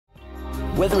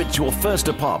Whether it's your first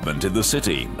apartment in the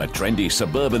city, a trendy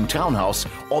suburban townhouse,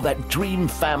 or that dream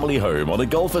family home on a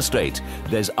golf estate,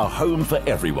 there's a home for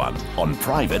everyone on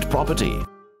private property.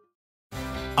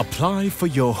 Apply for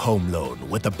your home loan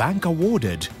with the bank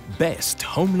awarded Best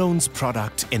Home Loans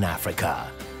Product in Africa.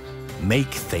 Make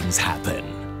things happen.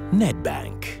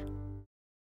 Nedbank.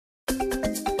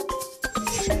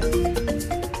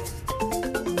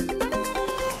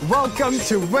 Welcome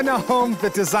to Winner Home, the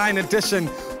Design Edition,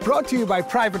 brought to you by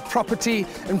Private Property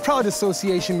in proud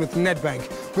association with Nedbank.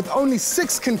 With only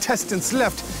 6 contestants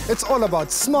left, it's all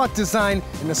about smart design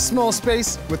in a small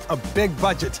space with a big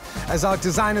budget, as our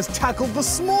designers tackle the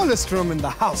smallest room in the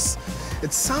house.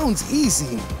 It sounds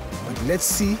easy, but let's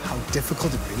see how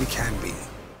difficult it really can be.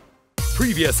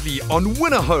 Previously on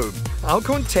Winner Home, our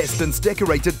contestants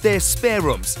decorated their spare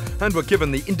rooms and were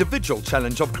given the individual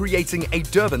challenge of creating a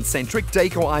Durban-centric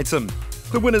decor item.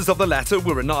 The winners of the latter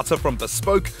were Renata from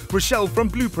Bespoke, Rochelle from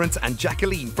Blueprint and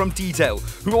Jacqueline from DeTale,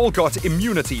 who all got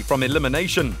immunity from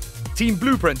elimination. Team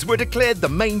Blueprint were declared the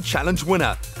main challenge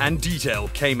winner and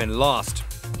DeTale came in last.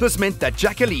 This meant that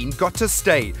Jacqueline got to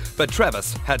stay, but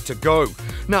Travis had to go.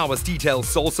 Now, as DeTale's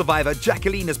sole survivor,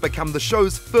 Jacqueline has become the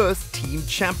show's first team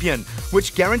champion,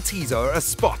 which guarantees her a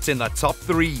spot in the top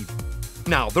 3.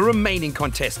 Now, the remaining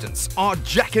contestants are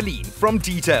Jacqueline from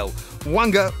DeTale,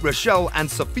 Wanga, Rochelle and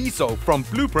Safiso from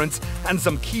Blueprint, and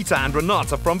Zamkita and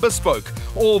Renata from Bespoke,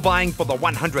 all vying for the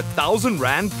 100,000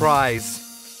 Rand prize.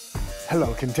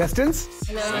 Hello, contestants.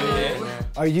 Hello.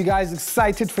 Are you guys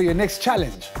excited for your next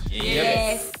challenge?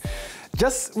 Yes.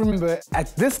 Just remember,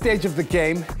 at this stage of the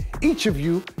game, each of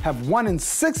you have 1 in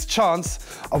 6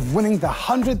 chance of winning the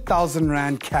 100,000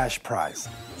 Rand cash prize.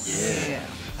 Yeah.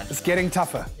 It's getting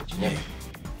tougher. Yeah.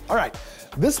 All right,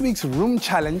 this week's room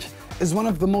challenge is one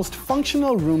of the most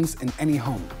functional rooms in any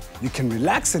home. You can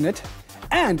relax in it,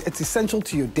 and it's essential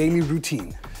to your daily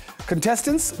routine.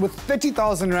 Contestants, with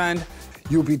 30,000 Rand,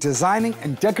 you'll be designing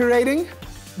and decorating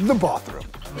the bathroom.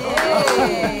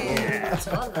 Yeah.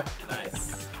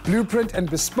 Nice. Blueprint and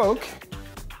Bespoke,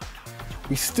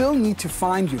 we still need to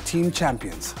find your team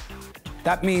champions.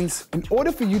 That means, in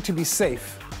order for you to be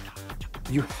safe,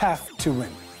 you have to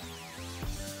win.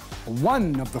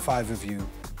 1 of the 5 of you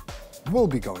will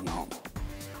be going home.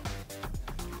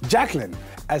 Jacqueline,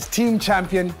 as team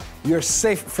champion, you're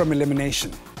safe from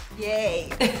elimination. Yay.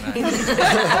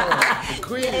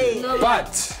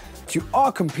 But you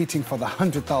are competing for the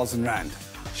 100,000 Rand.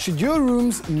 Should your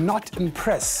rooms not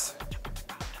impress,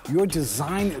 your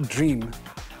design dream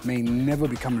may never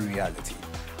become a reality.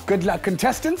 Good luck,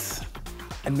 contestants,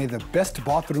 and may the best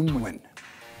bathroom win.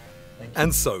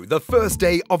 And so, the first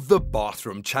day of the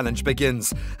bathroom challenge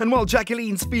begins. And while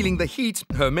Jacqueline's feeling the heat,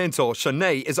 her mentor,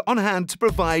 Shanae, is on hand to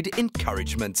provide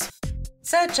encouragement.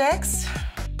 So, Jax,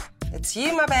 it's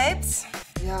you, my babes.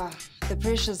 Yeah, the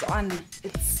pressure's on.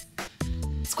 It's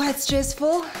quite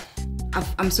stressful.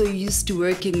 I'm so used to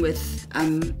working with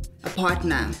a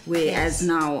partner, whereas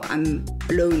now I'm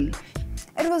alone.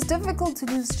 It was difficult to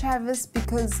lose Travis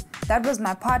because that was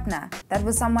my partner. That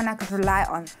was someone I could rely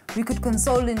on. We could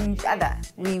console in each other.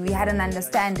 We had an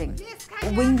understanding.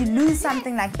 When you lose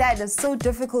something like that, it's so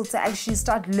difficult to actually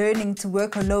start learning to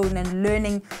work alone and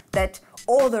learning that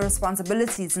all the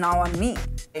responsibility is now on me.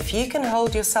 If you can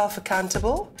hold yourself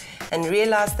accountable and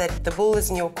realize that the ball is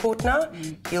in your court now,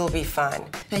 you'll be fine.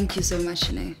 Thank you so much,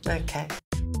 Shanae. Okay.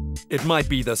 It might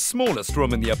be the smallest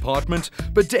room in the apartment,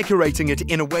 but decorating it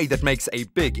in a way that makes a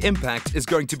big impact is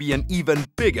going to be an even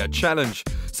bigger challenge.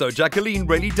 So Jacqueline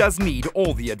really does need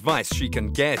all the advice she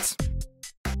can get.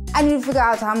 I need to figure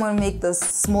out how I'm going to make this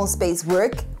small space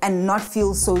work and not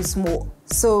feel so small.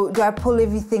 So do I pull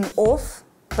everything off,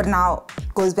 but now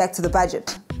it goes back to the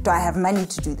budget? Do I have money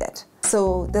to do that?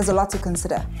 So there's a lot to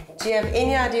consider. Do you have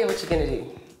any idea what you're going to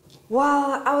do?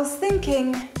 Well, I was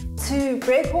thinking to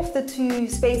break off the 2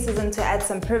 spaces and to add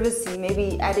some privacy,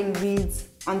 maybe adding reeds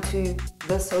onto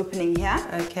this opening here.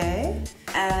 Okay.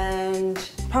 And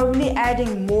probably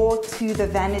adding more to the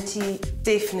vanity.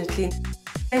 Definitely.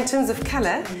 In terms of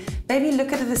colour, maybe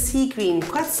look at the sea green,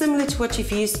 quite similar to what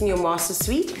you've used in your master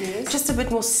suite. Yes. Just a bit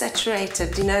more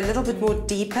saturated, you know, a little bit more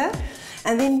deeper.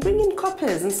 And then bring in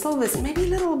coppers and silvers, maybe a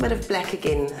little bit of black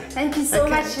again. Thank you so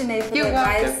much, Shanae, for the You're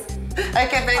advice.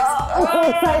 Okay, babes. I'm so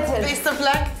excited. Best of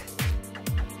luck.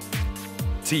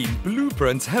 Team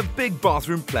Blueprint have big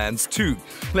bathroom plans too.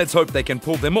 Let's hope they can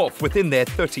pull them off within their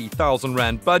 30,000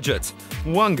 Rand budget.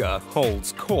 Wanga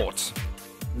holds court.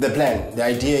 The plan, the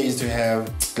idea is to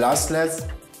have glass slats,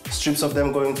 strips of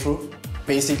them going through,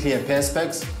 basically a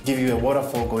perspex, give you a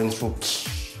waterfall going through,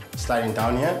 sliding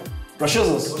down here.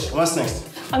 Rochelle, what's next?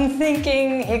 I'm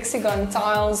thinking hexagon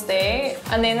tiles there,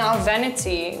 and then our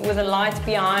vanity with a light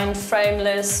behind,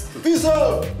 frameless. Peace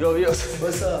out! Yo,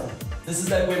 what's up? This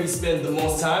is like where we spend the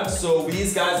most time, so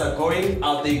these guys are going,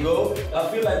 out they go.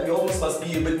 I feel like we almost must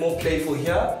be a bit more playful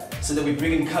here, so that we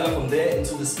bring in color from there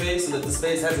into the space, so that the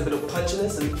space has a bit of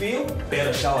punchiness and feel.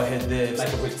 Better shower head there,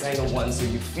 like a rectangle one, so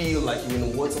you feel like you're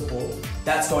in a waterfall.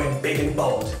 That's going big and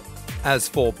bold. As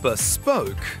for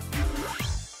bespoke,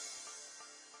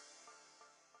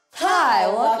 Hi,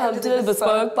 welcome to the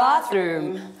Bespoke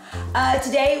Bathroom.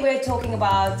 Today we're talking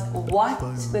about what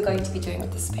we're going to be doing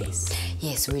with the space.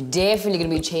 Yes, we're definitely going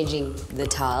to be changing the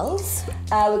tiles.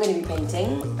 We're going to be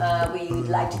painting. We would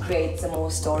like to create some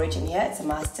more storage in here. It's a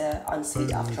master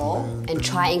ensuite after all. And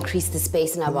try increase the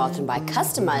space in our bathroom by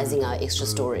customizing our extra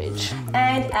storage.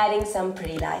 And adding some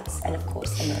pretty lights and of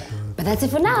course a mirror. But that's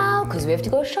it for now, because we have to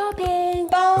go shopping.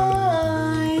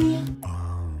 Bye!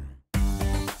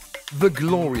 the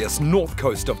glorious north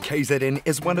coast of KZN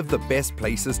is one of the best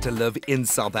places to live in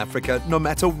South Africa, no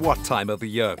matter what time of the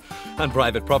year. And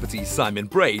private property Simon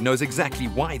Bray knows exactly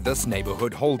why this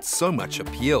neighborhood holds so much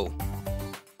appeal.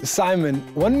 Simon,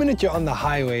 1 minute you're on the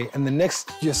highway and the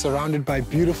next you're surrounded by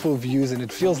beautiful views and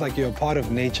it feels like you're a part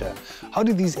of nature. How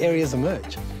did these areas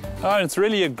emerge? It's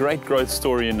really a great growth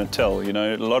story in Natal. You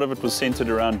know, a lot of it was centered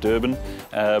around Durban,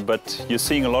 but you're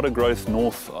seeing a lot of growth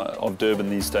north of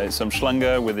Durban these days. So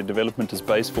Umhlanga, where the development is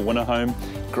based for Winterhome,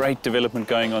 great development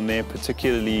going on there,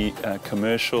 particularly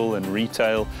commercial and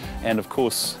retail, and of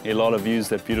course, a lot of views,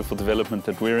 that beautiful development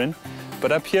that we're in.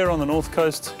 But up here on the north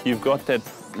coast, you've got that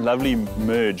lovely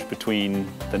merge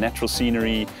between the natural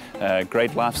scenery,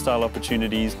 great lifestyle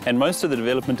opportunities, and most of the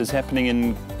development is happening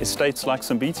in estates like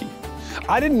Simbiti.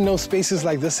 I didn't know spaces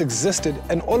like this existed,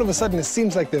 and all of a sudden it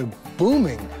seems like they're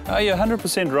booming. Oh, you're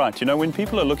 100% right. You know, when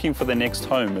people are looking for their next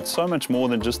home, it's so much more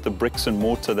than just the bricks and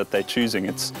mortar that they're choosing.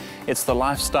 It's the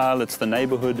lifestyle, it's the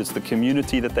neighborhood, it's the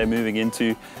community that they're moving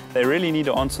into. They really need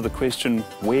to answer the question,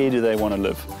 where do they want to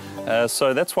live?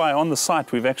 So that's why on the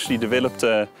site we've actually developed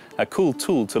a cool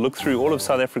tool to look through all of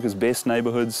South Africa's best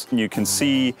neighborhoods. You can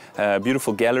see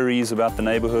beautiful galleries about the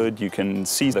neighborhood. You can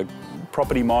see the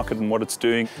property market and what it's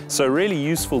doing. So really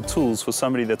useful tools for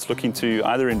somebody that's looking to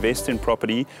either invest in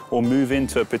property or move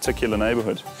into a particular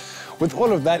neighborhood. With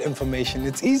all of that information,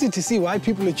 it's easy to see why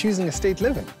people are choosing estate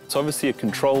living. It's obviously a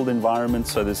controlled environment,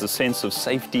 so there's a sense of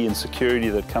safety and security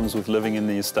that comes with living in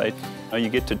the estate. You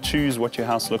get to choose what your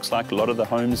house looks like. A lot of the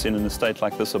homes in an estate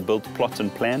like this are built plot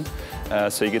and plan,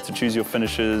 so you get to choose your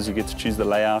finishes, you get to choose the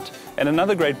layout. And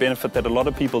another great benefit that a lot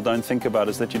of people don't think about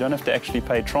is that you don't have to actually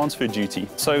pay transfer duty.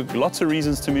 So lots of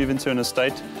reasons to move into an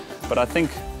estate, but I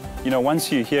think, you know,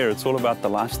 once you're here, it's all about the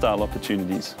lifestyle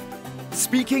opportunities.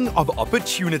 Speaking of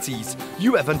opportunities,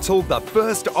 you have until the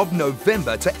 1st of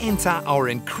November to enter our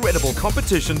incredible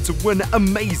competition to win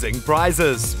amazing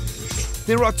prizes.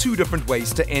 There are 2 different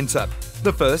ways to enter.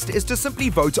 The first is to simply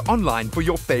vote online for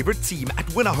your favorite team at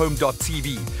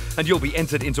winnerhome.tv, and you'll be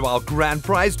entered into our grand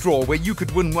prize draw where you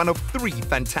could win one of 3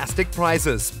 fantastic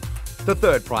prizes. The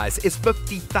third prize is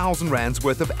 50,000 rands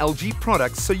worth of LG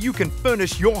products so you can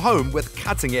furnish your home with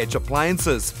cutting-edge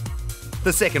appliances.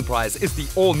 The second prize is the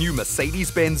all-new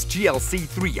Mercedes-Benz GLC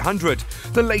 300,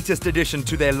 the latest addition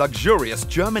to their luxurious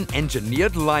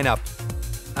German-engineered lineup.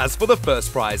 As for the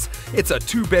first prize, it's a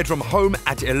 2-bedroom home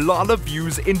at Ilala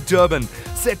Views in Durban,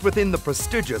 set within the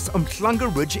prestigious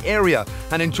Umhlanga Ridge area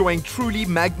and enjoying truly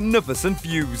magnificent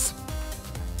views.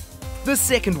 The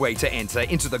second way to enter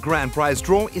into the grand prize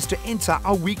draw is to enter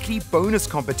our weekly bonus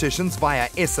competitions via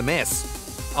SMS.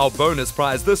 Our bonus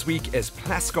prize this week is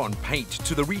Plascon paint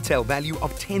to the retail value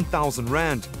of 10,000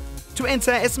 rand. To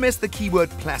enter, SMS the keyword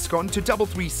Plascon to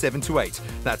 33728.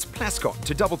 That's Plascon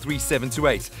to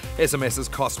 33728. SMSs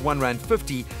cost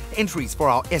R1.50. Entries for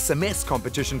our SMS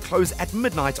competition close at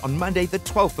midnight on Monday the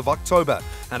 12th of October.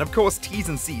 And of course, T's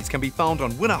and C's can be found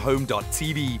on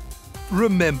winnerhome.tv.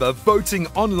 Remember, voting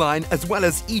online as well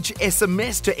as each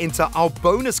SMS to enter our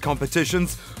bonus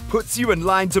competitions puts you in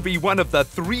line to be one of the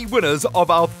 3 winners of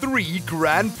our 3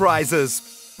 grand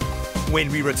prizes.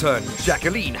 When we return,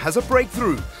 Jacqueline has a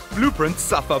breakthrough, Blueprints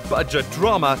suffer budget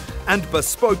drama, and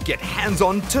Bespoke get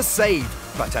hands-on to save,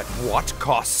 but at what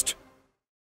cost?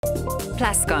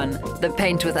 Plascon, the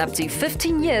paint with up to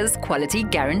 15 years quality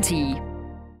guarantee.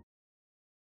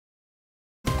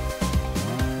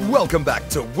 Welcome back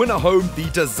to Winner Home, the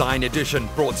Design Edition,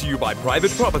 brought to you by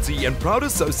Private Property in proud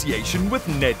association with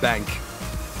Nedbank.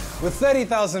 With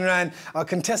 30,000 Rand, our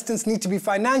contestants need to be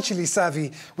financially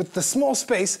savvy. With the small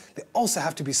space, they also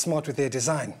have to be smart with their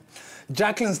design.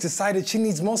 Jacqueline's decided she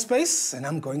needs more space, and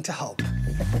I'm going to help.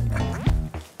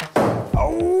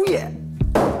 Oh, yeah.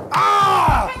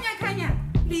 Ah!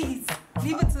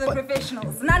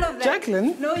 professionals. None of that.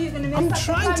 Jacqueline, no, you're gonna I'm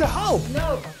trying to help.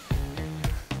 No.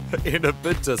 In a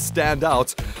bid to stand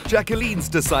out, Jacqueline's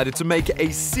decided to make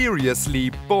a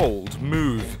seriously bold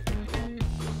move.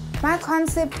 My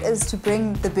concept is to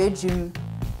bring the bedroom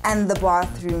and the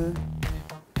bathroom,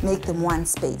 make them one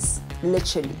space,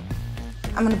 literally.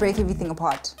 I'm gonna break everything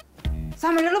apart. So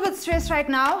I'm a little bit stressed right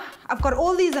now. I've got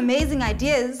all these amazing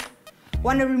ideas.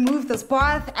 Want to remove this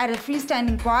bath, add a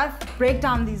freestanding bath, break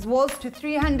down these walls to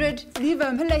 300, leave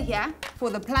a pillar here for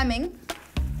the plumbing.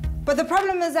 But the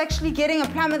problem is actually getting a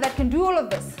plumber that can do all of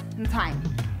this in time,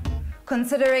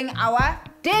 considering our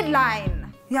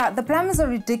deadline. Yeah, the plumbers are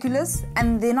ridiculous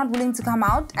and they're not willing to come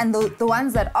out, and the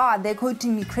ones that are, they're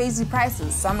quoting me crazy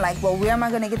prices. So I'm like, well, where am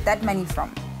I gonna get that money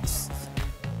from?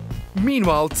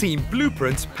 Meanwhile, Team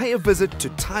Blueprint pay a visit to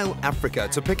Tile Africa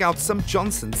to pick out some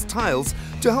Johnson's tiles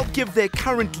to help give their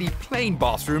currently plain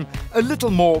bathroom a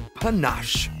little more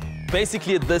panache.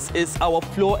 Basically, this is our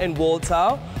floor and wall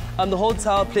tile. The whole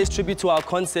tile pays tribute to our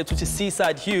concept, which is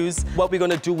seaside hues. What we're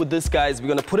going to do with this guy is we're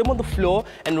going to put him on the floor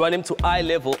and run him to eye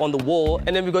level on the wall.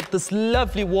 And then we've got this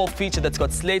lovely wall feature that's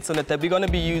got slates on it that we're going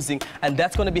to be using. And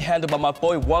that's going to be handled by my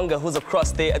boy Wanga, who's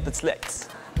across there at the slates.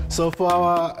 So for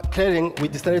our cladding, we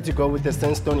decided to go with the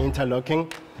sandstone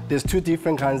interlocking. There's two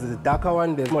different kinds. There's a darker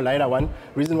one, there's a more lighter one.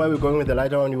 Reason why we're going with the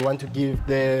lighter one, we want to give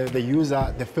the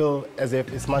user the feel as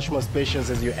if it's much more spacious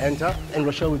as you enter. And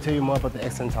Rochelle will tell you more about the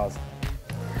accent tiles.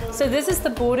 So this is the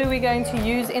border we're going to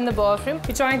use in the bathroom.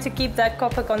 We're trying to keep that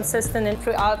copper consistent and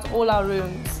throughout all our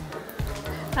rooms.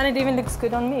 And it even looks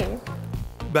good on me.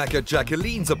 Back at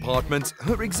Jacqueline's apartment,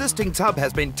 her existing tub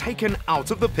has been taken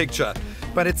out of the picture,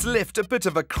 but it's left a bit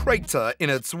of a crater in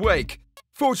its wake.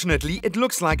 Fortunately, it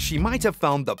looks like she might have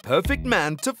found the perfect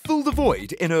man to fill the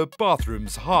void in her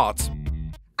bathroom's heart.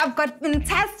 I've got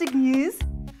fantastic news.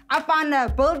 I found a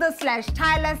builder slash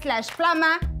tiler slash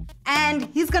plumber, and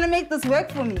he's gonna make this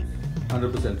work for me.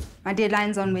 100%. My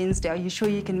deadline's on Wednesday. Are you sure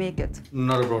you can make it?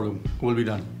 Not a problem. We'll be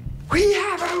done. We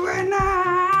have a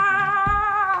winner!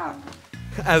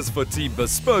 As for Team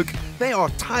Bespoke, they are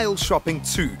tile shopping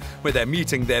too, where they're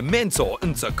meeting their mentor,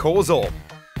 Intercausal.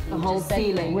 The whole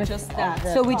ceiling, just that.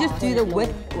 So we just do the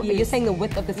width, you're saying the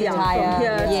width of this entire... From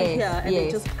here to here, and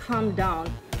then just come down.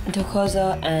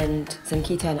 Intercausal and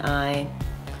Zankita and I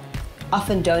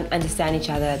often don't understand each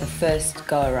other the first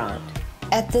go around.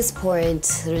 At this point,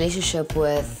 the relationship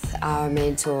with our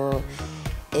mentor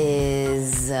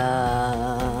is...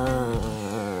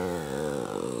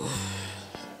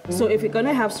 So if you're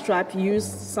gonna have stripe, use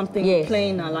something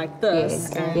plainer like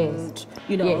this, and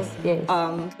you know.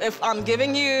 If I'm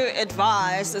giving you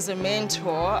advice as a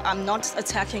mentor, I'm not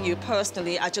attacking you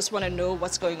personally. I just want to know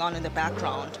what's going on in the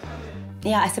background.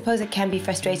 Yeah, I suppose it can be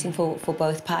frustrating for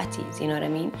both parties. You know what I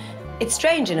mean? It's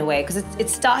strange in a way because it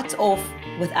starts off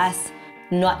with us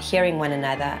not hearing one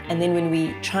another, and then when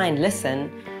we try and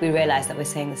listen, we realize that we're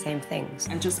saying the same things.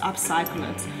 And just upcycle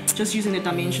it, just using the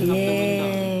dimensions of the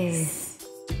window.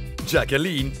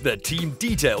 Jacqueline, the Team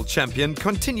DeTale champion,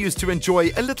 continues to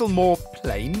enjoy a little more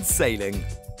plain sailing.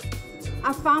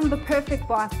 I found the perfect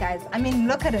bath, guys. I mean,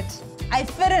 look at it. I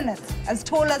fit in it, as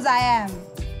tall as I am.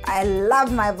 I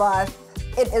love my bath.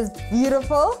 It is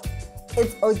beautiful,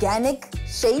 it's organic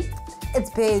shape,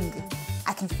 it's big.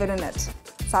 I can fit in it.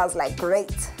 Sounds like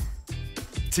great.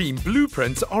 Team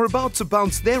Blueprint are about to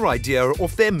bounce their idea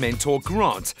off their mentor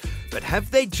Grant, but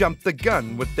have they jumped the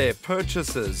gun with their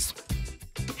purchases?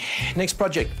 Next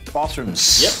project,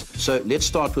 bathrooms. Yep. So let's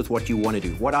start with what you want to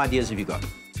do. What ideas have you got?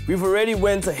 We've already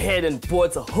went ahead and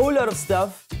bought a whole lot of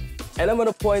stuff, and I'm at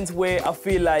a point where I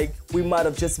feel like we might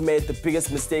have just made the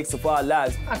biggest mistakes of our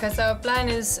lives. Okay, so our plan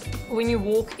is when you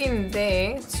walk in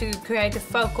there to create a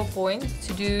focal point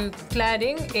to do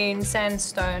cladding in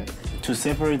sandstone. To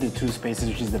separate the two spaces,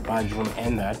 which is the bedroom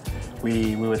and that,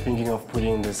 we were thinking of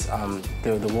putting this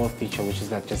the wall feature, which is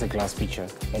just a glass feature,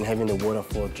 and having the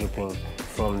waterfall dripping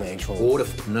from the actual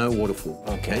No waterfall.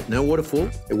 Okay. No waterfall.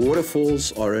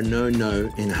 Waterfalls are a no-no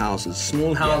in houses.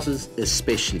 Small houses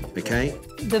especially, okay?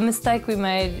 The mistake we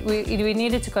made, we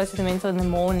needed to go to the mentor in the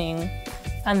morning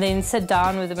and then sit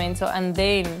down with the mentor and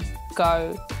then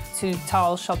go to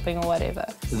tile shopping or whatever.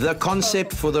 The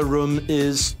concept for the room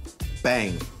is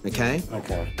bang, okay?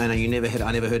 Okay. And I never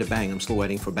heard a bang. I'm still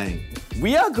waiting for bang.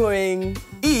 We are going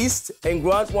east and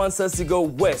Grant wants us to go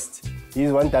west. He's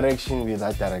one direction, we're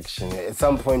that direction. At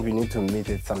some point, we need to meet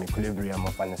at some equilibrium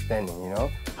of understanding, you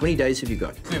know? How many days have you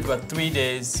got? We've got 3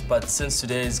 days, but since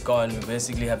today is gone, we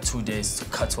basically have 2 days to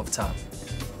cut off time.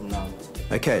 No.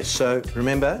 Okay, so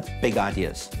remember, big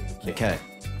ideas. Okay.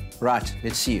 Right,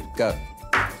 let's see you. Go.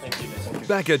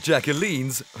 Back at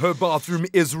Jacqueline's, her bathroom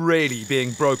is really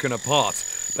being broken apart.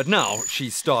 But now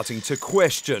she's starting to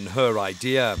question her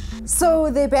idea. So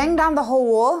they banged down the whole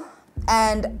wall,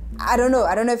 and I don't know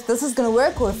if this is gonna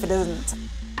work or if it isn't.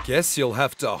 Guess you'll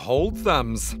have to hold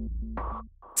thumbs.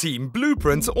 Team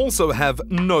Blueprint also have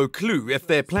no clue if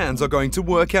their plans are going to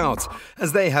work out,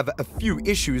 as they have a few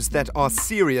issues that are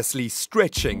seriously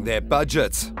stretching their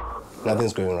budget.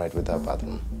 Nothing's going right with that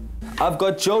bathroom. I've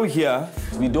got Joe here.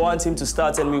 We don't want him to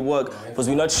start any work because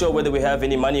we're not sure whether we have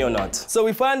any money or not. So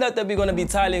we find out that we're going to be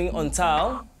tiling on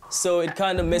tile, so it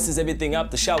kind of messes everything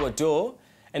up, the shower door.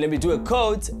 And then we do a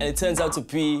coat, and it turns out to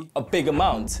be a big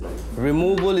amount.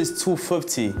 Removal is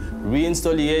 250.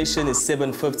 Reinstallation is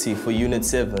 750 for Unit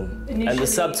 7. And the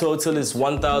subtotal is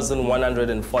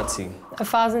 1,140.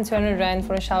 1,200 Rand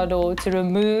for a shower door to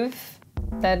remove.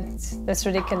 That's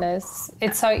ridiculous.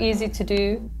 It's so easy to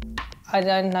do. I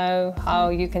don't know how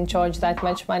you can charge that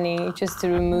much money just to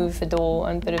remove a door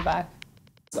and put it back.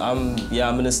 I'm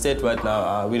in a state right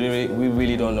now. We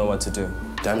really don't know what to do.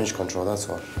 Damage control, that's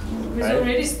all. It's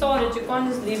already started. You can't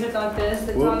just leave it like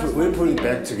this. We'll put it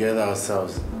back together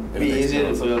ourselves. It'll be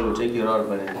easier for you to take it out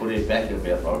and put it back. It'll be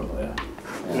a problem. Yeah.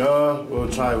 No, we'll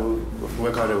try. We'll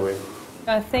work out a way.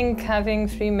 I think having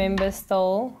 3 members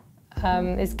still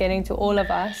is getting to all of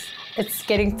us. It's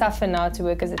getting tougher now to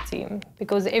work as a team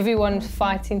because everyone's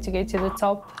fighting to get to the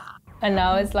top. And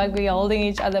now it's like we're holding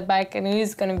each other back, and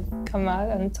who's going to come out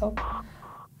on top?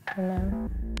 I don't know.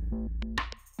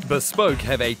 Bespoke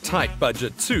have a tight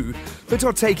budget too, but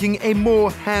are taking a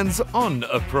more hands-on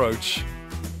approach.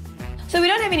 So we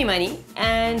don't have any money,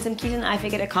 and Keaton and I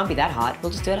figured it can't be that hard.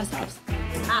 We'll just do it ourselves.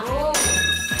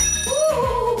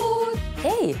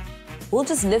 Hey, we'll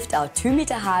just lift our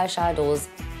 2-meter high shower doors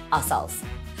ourselves.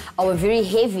 Our very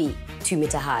heavy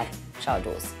 2-meter high shower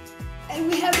doors. And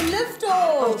we have a lift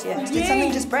off! Did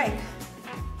something just break?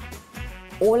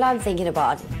 All I'm thinking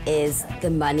about is the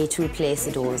money to replace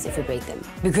the doors if we break them,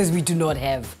 because we do not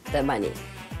have the money.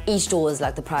 Each door is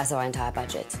like the price of our entire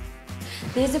budget.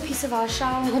 There's a piece of our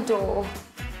shower door.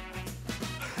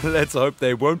 Let's hope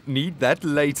they won't need that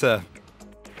later.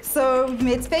 So we've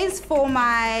made space for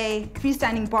my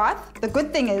freestanding bath. The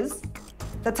good thing is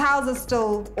the tiles are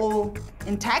still all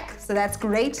intact, so that's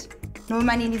great. No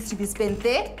money needs to be spent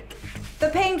there. The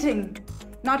painting,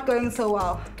 not going so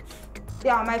well.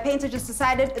 Yeah, my painter just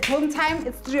decided it's home time,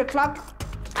 it's 3 o'clock,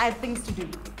 I have things to do.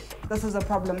 This is a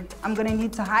problem. I'm gonna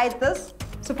need to hide this.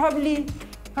 So probably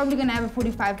gonna have a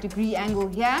 45-degree angle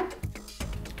here.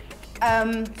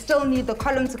 Still need the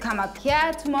column to come up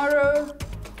here tomorrow.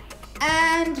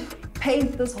 And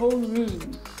paint this whole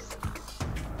room.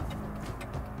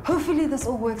 Hopefully this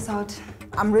all works out.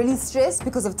 I'm really stressed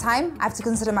because of time. I have to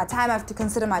consider my time, I have to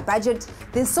consider my budget.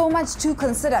 There's so much to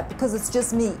consider because it's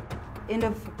just me. End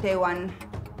of day 1,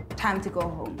 time to go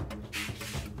home.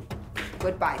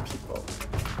 Goodbye, people.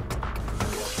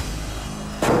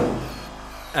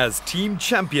 As team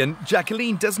champion,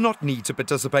 Jacqueline does not need to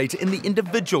participate in the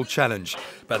individual challenge,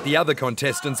 but the other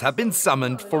contestants have been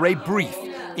summoned for a brief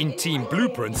in Team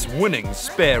Blueprint's winning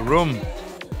spare room.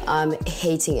 I'm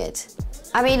hating it.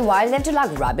 I mean, why do they have to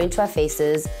like rub into our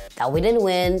faces that we didn't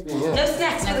win? No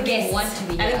snacks for the guests. Nothing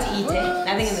to eat,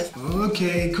 nothing in this.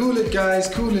 Okay, cool it, guys,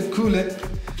 cool it, cool it.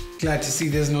 Glad to see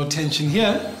there's no tension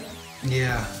here.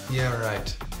 Yeah,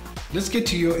 right. Let's get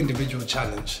to your individual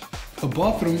challenge. A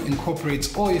bathroom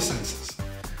incorporates all your senses.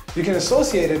 You can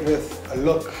associate it with a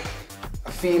look,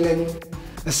 a feeling,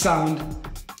 a sound,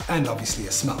 and obviously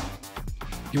a smell.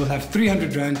 You will have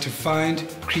 300 Rand to find,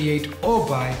 create, or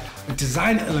buy a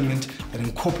design element that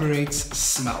incorporates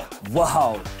smell.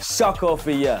 Wow, shock of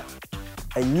the year.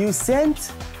 A new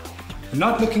scent? You're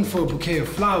not looking for a bouquet of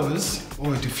flowers,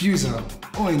 or a diffuser,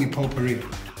 or any potpourri.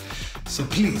 So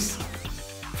please,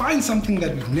 find something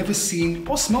that we've never seen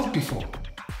or smelled before.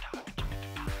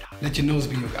 Let your nose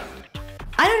be your guide.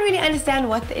 I don't really understand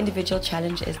what the individual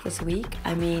challenge is this week.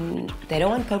 I mean, they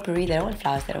don't want potpourri, they don't want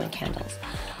flowers, they don't want candles.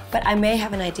 But I may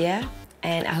have an idea,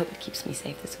 and I hope it keeps me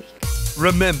safe this week.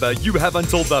 Remember, you have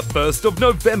until the 1st of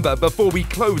November before we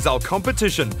close our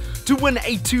competition to win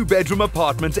a 2-bedroom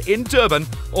apartment in Durban,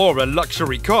 or a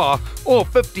luxury car, or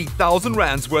 50,000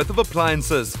 Rands worth of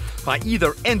appliances by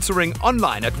either entering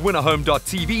online at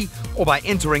winnerhome.tv or by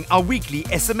entering our weekly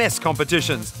SMS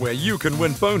competitions, where you can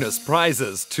win bonus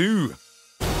prizes too.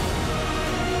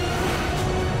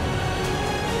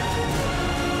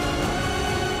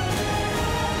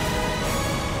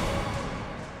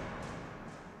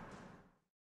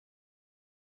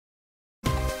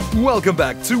 Welcome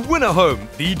back to Winner Home,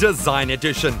 the Design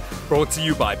Edition, brought to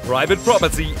you by Private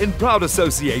Property in proud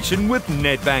association with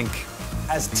Nedbank.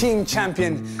 As team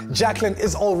champion, Jacqueline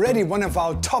is already one of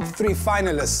our top 3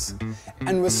 finalists.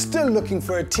 And we're still looking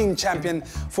for a team champion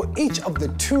for each of the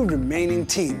 2 remaining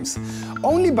teams.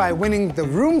 Only by winning the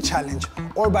room challenge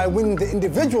or by winning the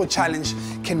individual challenge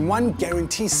can one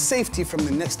guarantee safety from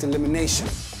the next elimination.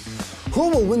 Who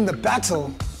will win the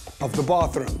battle of the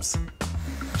bathrooms?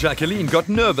 Jacqueline got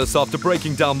nervous after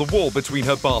breaking down the wall between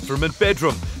her bathroom and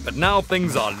bedroom, but now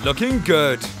things are looking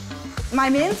good. My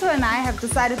mentor and I have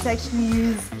decided to actually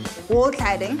use wall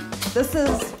cladding. This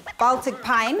is Baltic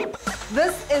pine.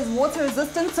 This is water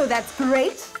resistant, so that's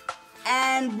great.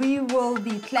 And we will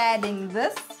be cladding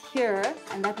this here,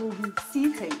 and that will be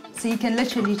seating. So you can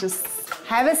literally just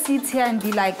have a seat here and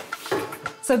be like,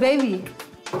 so baby,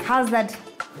 how's that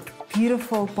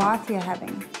beautiful bath you're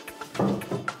having?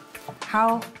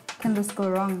 How can this go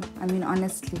wrong? I mean,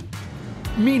 honestly.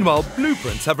 Meanwhile,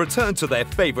 Blueprints have returned to their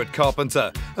favorite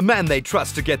carpenter, a man they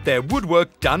trust to get their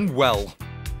woodwork done well.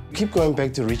 Keep going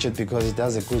back to Richard because he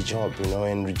does a good job, you know,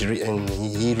 and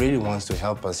he really wants to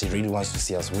help us. He really wants to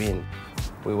see us win.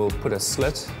 We will put a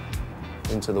slit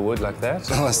into the wood like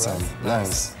that. Awesome,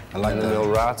 nice. I like that. And then we'll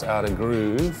write out a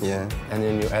groove. Yeah. And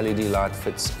then your LED light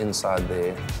fits inside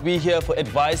there. We're here for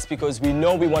advice because we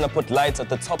know we want to put lights at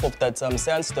the top of that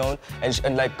sandstone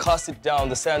and like cast it down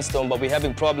the sandstone, but we're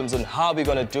having problems on how we're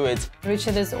going to do it.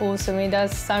 Richard is awesome. He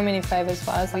does so many favors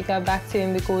for us. We go back to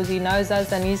him because he knows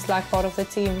us and he's like part of the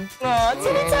team.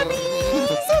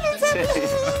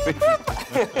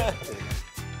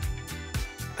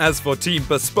 As for Team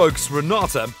Bespoke's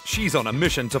Renata, she's on a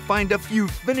mission to find a few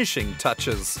finishing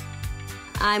touches.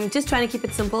 I'm just trying to keep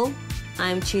it simple.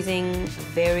 I'm choosing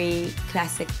very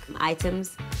classic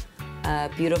items,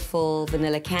 beautiful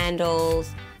vanilla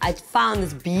candles. I found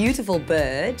this beautiful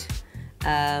bird,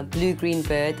 blue-green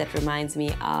bird that reminds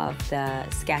me of the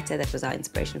scatter that was our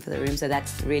inspiration for the room, so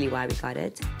that's really why we got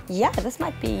it. Yeah, this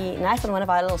might be nice on one of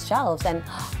our little shelves, and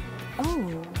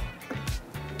oh.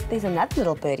 There's another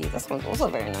little birdie. This one's also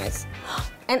very nice.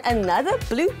 And another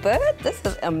blue bird? This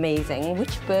is amazing.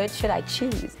 Which bird should I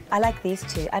choose? I like these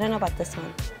 2. I don't know about this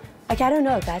one. Okay, I don't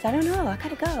know, guys. I don't know. I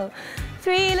gotta go.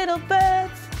 3 little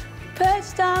birds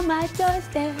perched on my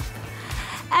doorstep.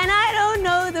 And I don't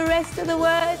know the rest of the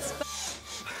words.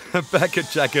 Back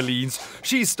at Jacqueline's,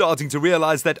 she's starting to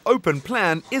realize that open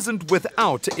plan isn't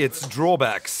without its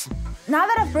drawbacks. Now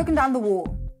that I've broken down the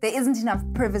wall, there isn't enough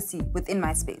privacy within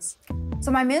my space. So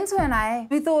my mentor and I,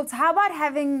 we thought, how about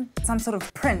having some sort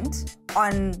of print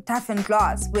on toughened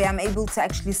glass where I'm able to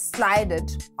actually slide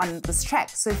it on this track.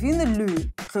 So if you're in the loo,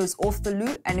 you close off the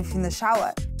loo, and if you're in the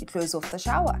shower, you close off the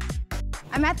shower.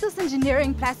 I'm at this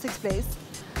engineering plastics place,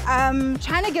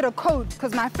 trying to get a code,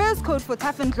 because my first code for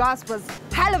toughened glass was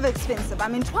hell of expensive. I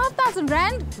mean, 12,000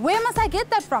 Rand, where must I get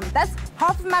that from? That's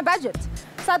half of my budget.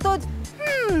 So I thought,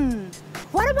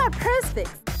 what about Perspex?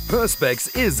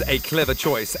 Perspex is a clever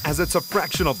choice as it's a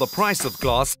fraction of the price of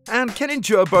glass and can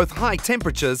endure both high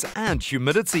temperatures and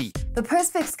humidity. The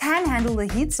Perspex can handle the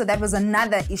heat, so that was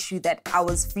another issue that I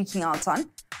was freaking out on.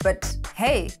 But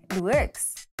hey, it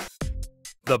works.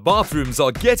 The bathrooms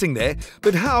are getting there,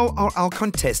 but how are our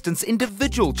contestants'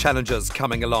 individual challenges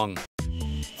coming along?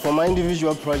 For my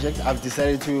individual project, I've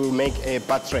decided to make a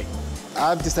bath tray.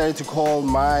 I've decided to call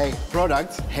my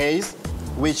product Haze,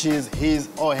 which is his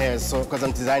or hers, so because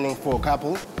I'm designing for a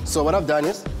couple. So what I've done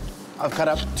is I've cut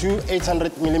up 2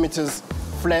 800mm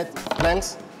flat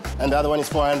planks, and the other one is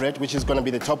 400, which is going to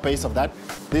be the top base of that.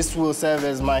 This will serve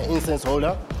as my incense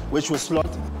holder, which will slot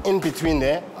in between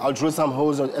there. I'll drill some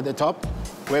holes at the top,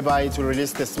 whereby it will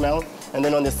release the smell. And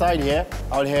then on the side here,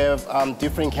 I'll have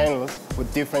different candles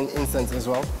with different incense as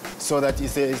well, so that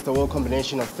it's the whole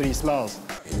combination of 3 smells.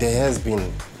 There has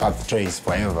been bath trays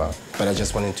forever, but I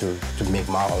just wanted to make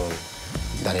my own,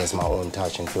 that has my own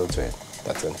touch and feel to it.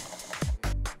 That's it.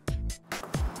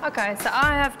 Okay, so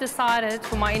I have decided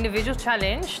for my individual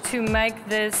challenge to make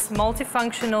this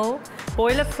multifunctional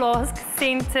boiler flask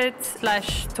scented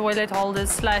 / toilet holder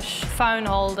 / phone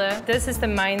holder. This is the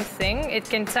main thing. It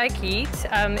can take heat.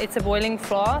 It's a boiling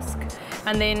flask.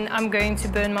 And then I'm going to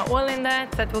burn my oil in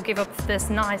that. That will give up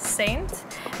this nice scent.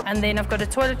 And then I've got a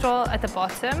toilet roll at the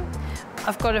bottom.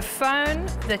 I've got a phone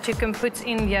that you can put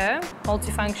in here,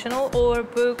 multifunctional, or a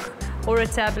book, or a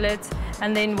tablet.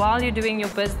 And then while you're doing your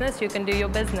business, you can do your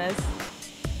business.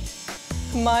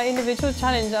 My individual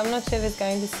challenge, I'm not sure if it's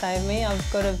going to save me.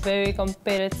 I've got a very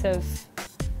competitive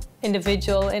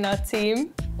individual in our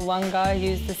team. One guy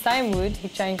used the same wood, he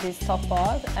changed his top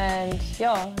part, and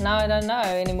yeah, now I don't know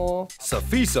anymore.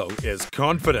 Safiso is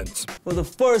confident. For the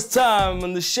first time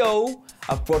on the show,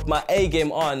 I've brought my A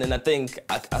game on, and I think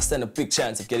I stand a big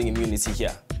chance of getting immunity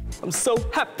here. I'm so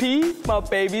happy my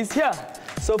baby's here.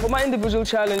 So for my individual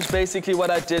challenge, basically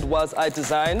what I did was I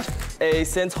designed a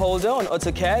scent holder on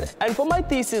AutoCAD. And for my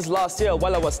thesis last year,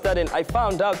 while I was studying, I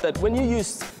found out that when you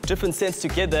use different scents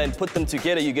together and put them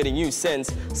together, you get a new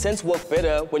scent. Scents work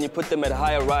better when you put them at a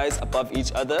higher rise above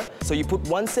each other. So you put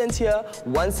one scent here,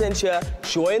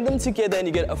 join them together, and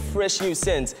you get a fresh new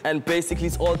scent. And basically,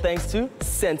 it's all thanks to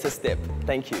Center Step.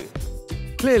 Thank you.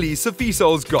 Clearly,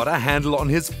 Sifiso's got a handle on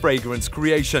his fragrance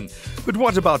creation. But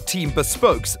what about Team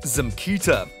Bespoke's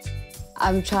Zimkita?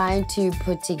 I'm trying to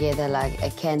put together like a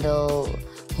candle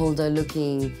holder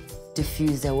looking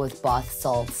diffuser with bath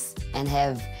salts and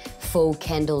have faux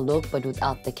candle look but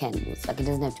without the candles. Like it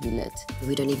doesn't have to be lit.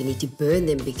 We don't even need to burn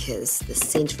them because the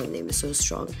scent from them is so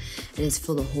strong and it's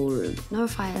for the whole room. No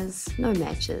fires, no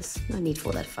matches, no need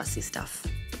for that fussy stuff.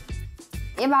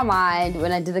 In my mind,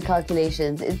 when I did the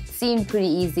calculations, it seemed pretty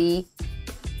easy.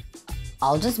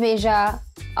 I'll just measure,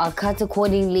 I'll cut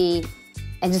accordingly,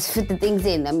 and just fit the things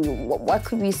in. I mean, what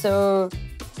could be so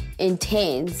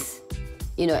intense,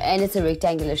 you know, and it's a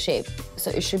rectangular shape. So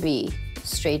it should be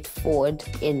straightforward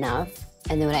enough.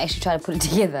 And then when I actually try to put it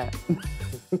together.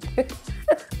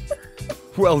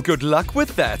 Well, good luck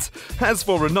with that. As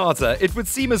for Renata, it would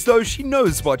seem as though she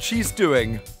knows what she's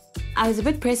doing. I was a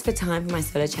bit pressed for time for my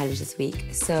solo challenge this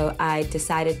week, so I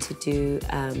decided to do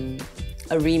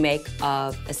a remake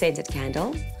of a scented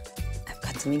candle. I've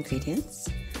got some ingredients.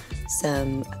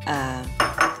 Some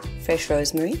fresh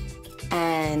rosemary,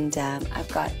 and I've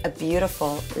got a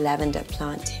beautiful lavender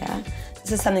plant here.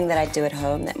 This is something that I do at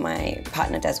home that my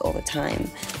partner does all the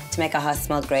time to make our house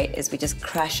smell great. Is we just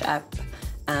crush up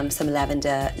some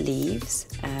lavender leaves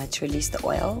to release the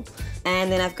oil, and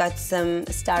then I've got some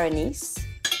star anise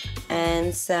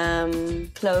and some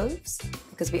cloves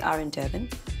because we are in Durban,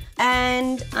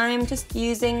 and I'm just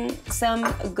using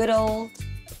some good old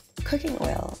cooking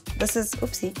oil. This is,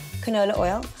 oopsie, canola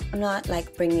oil. I'm not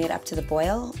like bringing it up to the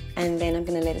boil, and then I'm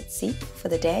gonna let it seep for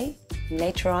the day. And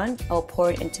later on, I'll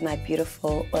pour it into my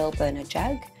beautiful oil burner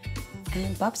jug,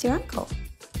 and Bob's your uncle.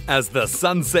 As the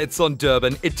sun sets on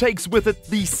Durban, it takes with it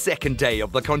the second day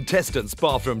of the contestants'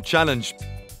 bathroom challenge.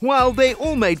 While they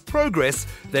all made progress,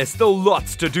 there's still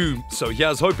lots to do, so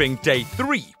here's hoping day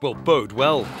 3 will bode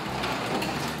well.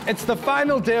 It's the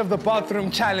final day of the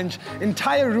bathroom challenge.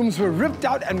 Entire rooms were ripped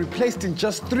out and replaced in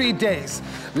just 3 days.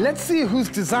 Let's see whose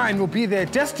design will be their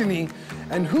destiny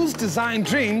and whose design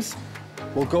dreams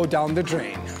will go down the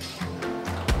drain.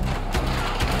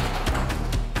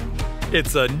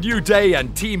 It's a new day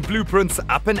and Team Blueprint's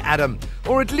up and at 'em.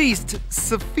 Or at least,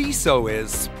 Sifiso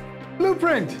is.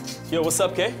 Blueprint! Yo, what's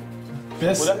up, Kay?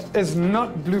 This is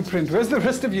not Blueprint. Where's the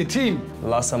rest of your team? The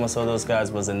last time I saw those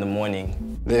guys was in the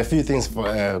morning. There are a few things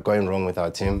going wrong with our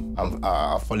team.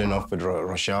 I've fallen off with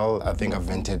Rochelle. I think I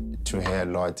vented to her a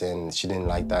lot and she didn't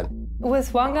like that.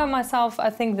 With Wanga and myself,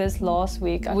 I think this last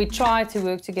week, we try to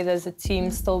work together as a team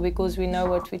still because we know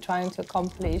what we're trying to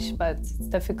accomplish, but it's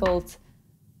difficult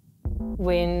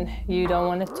when you don't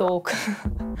want to talk.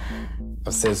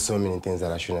 I've said so many things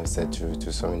that I shouldn't have said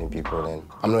to so many people, and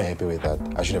I'm not happy with that.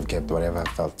 I should have kept whatever I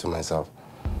felt to myself,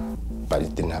 but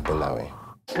it didn't happen that way.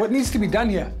 What needs to be done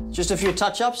here? Just a few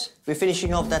touch-ups. We're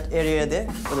finishing off that area there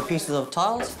with the pieces of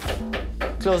tiles.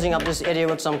 Closing up this area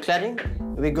with some cladding.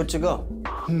 We're good to go.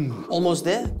 Almost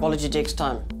there. Quality takes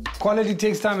time. Quality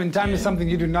takes time, and time is something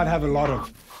you do not have a lot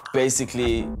of.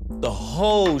 Basically, the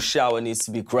whole shower needs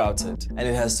to be grouted, and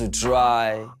it has to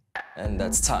dry, and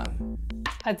that's time.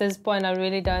 At this point, I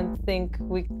really don't think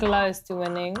we're close to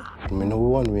winning. I mean, we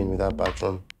won't win with that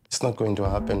bathroom. It's not going to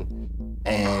happen.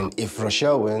 And if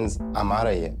Rochelle wins, I'm out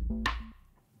of here.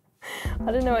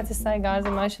 I don't know what to say, guys.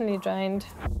 Emotionally drained.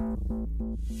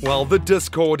 While the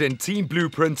discord in Team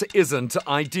Blueprint isn't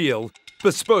ideal,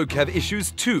 Bespoke have issues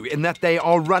too in that they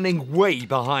are running way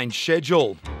behind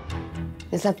schedule.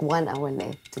 There's like 1 hour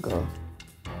left to go.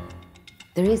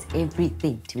 There is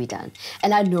everything to be done.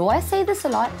 And I know I say this a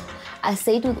lot. I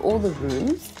say it with all the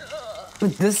rooms,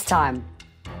 but this time,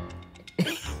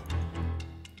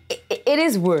 it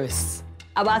is worse.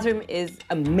 Our bathroom is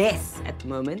a mess at the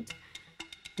moment.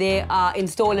 There are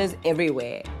installers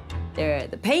everywhere. There are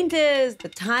the painters, the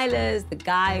tilers, the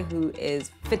guy who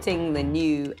is fitting the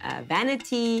new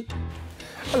vanity.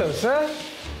 Hello, sir.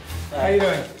 How are you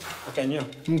doing? Okay, and you?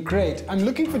 I'm great. I'm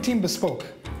looking for Team Bespoke.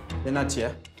 They're not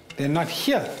here. They're not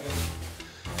here.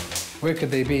 Where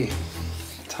could they be?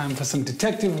 Time for some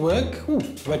detective work. Ooh,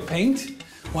 wet paint.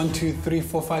 1, 2, 3,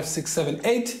 4, 5, 6, 7,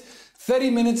 8. 30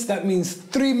 minutes, that means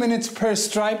 3 minutes per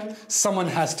stripe. Someone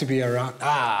has to be around.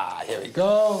 Ah, here we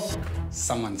go.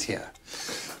 Someone's here.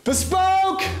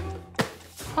 Bespoke!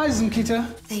 Hi,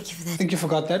 Zimkita. Thank you for that. I think you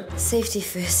forgot that. Safety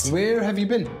first. Where have you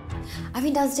been? I've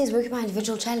been downstairs working my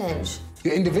individual challenge.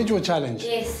 Your individual challenge?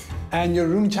 Yes. And your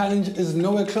room challenge is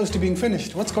nowhere close to being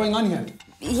finished. What's going on here?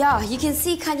 Yeah, you can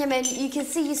see, Kanya, man. You can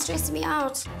see you're stressing me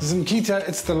out. Zimkita,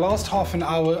 it's the last half an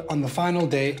hour on the final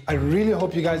day. I really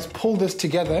hope you guys pull this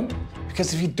together,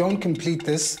 because if you don't complete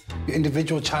this, your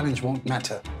individual challenge won't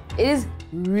matter. It is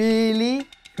really,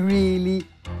 really,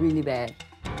 really bad.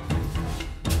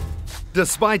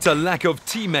 Despite a lack of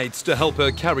teammates to help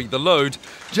her carry the load,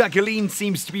 Jacqueline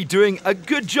seems to be doing a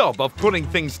good job of putting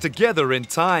things together in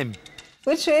time.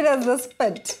 Which way does this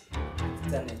fit?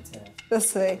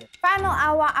 This way. Final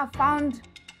hour, I found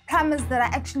plumbers that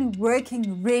are actually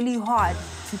working really hard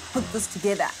to put this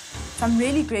together. So I'm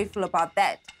really grateful about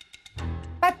that.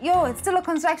 But yo, it's still a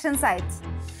construction site.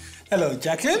 Hello,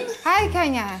 Jacqueline. Hi,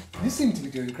 Kanya. You seem to be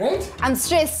doing great. I'm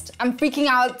stressed. I'm freaking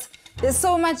out. There's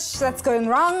so much that's going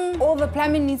wrong. All the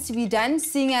plumbing needs to be done,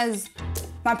 seeing as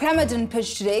my plumber didn't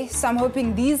pitch today. So I'm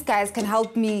hoping these guys can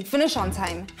help me finish on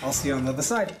time. I'll see you on the other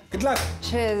side. Good luck.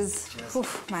 Cheers.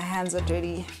 Oof, my hands are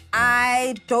dirty.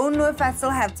 I don't know if I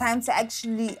still have time to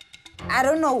actually... I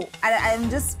don't know. I'm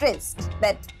just stressed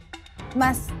that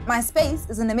my space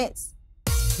is in a mess.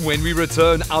 When we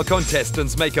return, our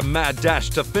contestants make a mad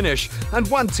dash to finish, and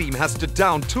one team has to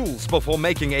down tools before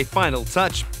making a final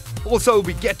touch. Also,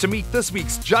 we get to meet this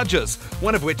week's judges,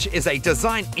 one of which is a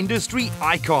design industry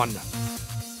icon.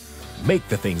 Make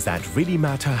the things that really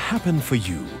matter happen for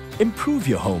you. Improve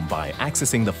your home by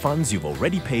accessing the funds you've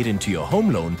already paid into your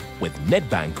home loan with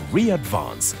Nedbank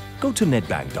Re-Advance. Go to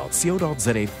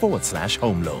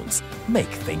nedbank.co.za/home loans. Make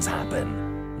things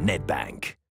happen.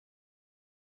 Nedbank.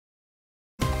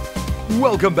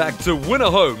 Welcome back to Win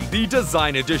a Home, the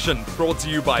Design Edition, brought to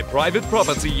you by Private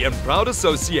Property in proud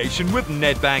association with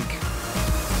Nedbank.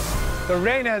 The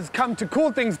rain has come to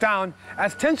cool things down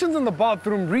as tensions in the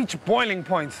bathroom reach boiling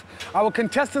points. Our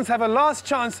contestants have a last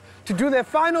chance to do their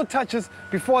final touches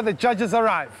before the judges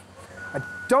arrive. I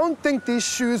don't think these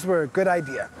shoes were a good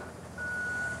idea.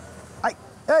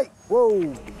 Hey,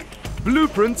 whoa.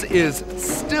 Blueprint is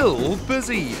still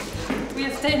busy. We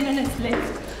have 10 minutes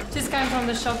left. Just came from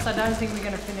the shops, I don't think we're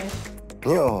going to finish.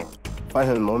 Yo,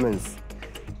 final moments.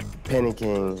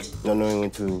 Panicking, not knowing when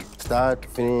to start,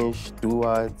 finish, do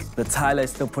what. The tile is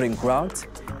still putting grout.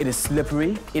 It is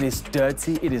slippery, it is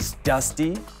dirty, it is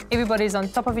dusty. Everybody's on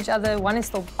top of each other. One is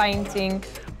still painting.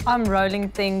 I'm rolling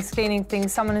things, cleaning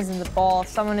things. Someone is in the bath.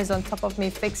 Someone is on top of me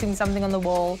fixing something on the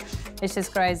wall. It's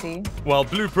just crazy. While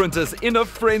Blueprint is in a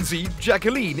frenzy,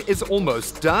 Jacqueline is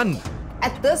almost done.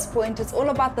 At this point, it's all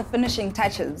about the finishing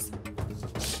touches.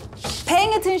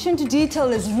 Paying attention to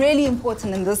detail is really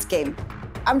important in this game.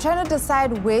 I'm trying to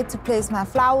decide where to place my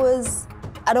flowers.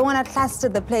 I don't want to cluster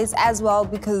the place as well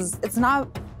because it's now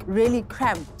really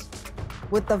cramped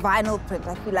with the vinyl print.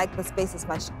 I feel like the space is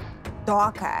much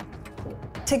darker.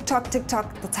 Tick-tock,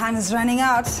 tick-tock, the time is running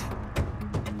out.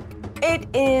 It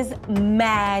is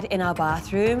mad in our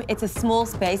bathroom. It's a small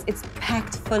space. It's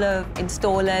packed full of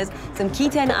installers.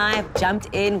 Zimkita and I have jumped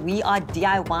in. We are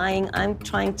DIYing. I'm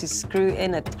trying to screw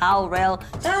in a towel rail.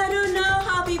 I don't know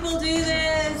how people do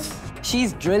this.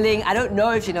 She's drilling. I don't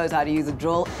know if she knows how to use a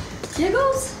drill.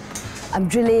 Jiggles? I'm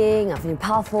drilling, I'm feeling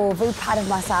powerful, very proud of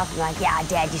myself. I'm like, yeah,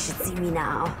 Dad, you should see me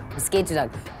now. I'm scared to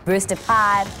like burst a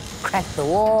pipe, crack the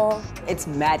wall. It's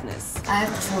madness. I have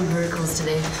performed miracles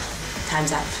today.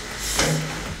 Time's up.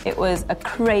 It was a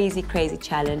crazy, crazy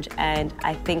challenge, and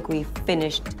I think we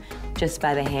finished just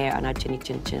by the hair on our chinny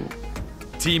chin chin.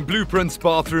 Team Blueprint's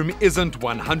bathroom isn't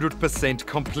 100%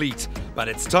 complete, but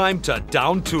it's time to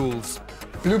down tools.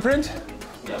 Blueprint?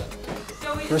 Yep.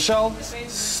 Rochelle,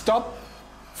 stop.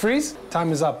 Freeze.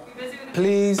 Time is up.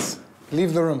 Please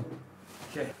leave the room.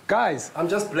 Okay. Guys. I'm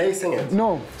just placing it.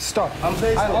 No, stop. I'm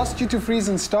placing I it. asked you to freeze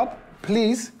and stop.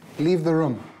 Please leave the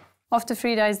room. After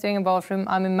 3 days doing a bathroom,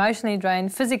 I'm emotionally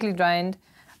drained, physically drained,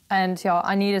 and yeah,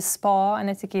 I need a spa and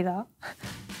a tequila.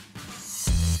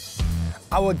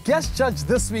 Our guest judge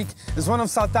this week is one of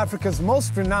South Africa's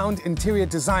most renowned interior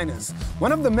designers,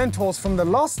 one of the mentors from the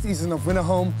last season of Win a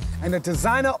Home, and a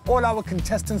designer all our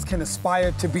contestants can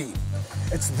aspire to be.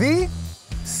 It's the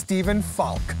Stephen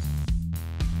Falcke.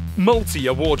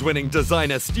 Multi-award-winning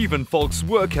designer Stephen Falcke's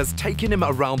work has taken him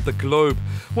around the globe.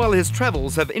 While his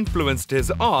travels have influenced his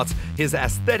art, his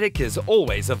aesthetic is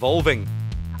always evolving.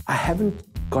 I haven't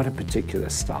got a particular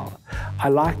style. I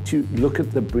like to look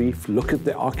at the brief, look at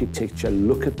the architecture,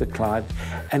 look at the client,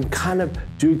 and kind of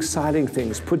do exciting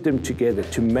things, put them together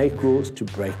to make rules, to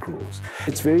break rules.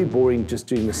 It's very boring just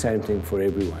doing the same thing for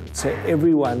everyone. So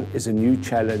everyone is a new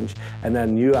challenge and a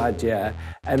new idea,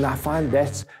 and I find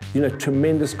that's,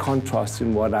 tremendous contrast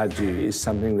in what I do is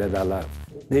something that I love.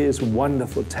 There's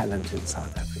wonderful talent in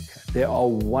South Africa. There are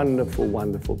wonderful,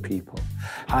 wonderful people.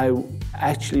 I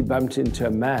actually bumped into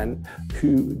a man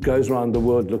who goes around the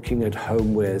world looking at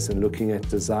homewares and looking at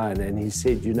design, and he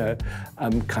said,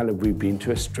 we've been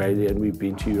to Australia and we've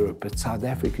been to Europe, but South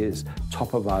Africa is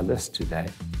top of our list today.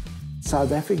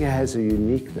 South Africa has a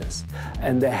uniqueness,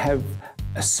 and they have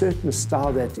a certain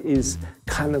style that is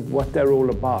kind of what they're all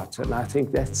about, and I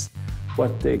think that's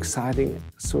what the exciting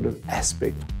sort of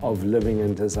aspect of living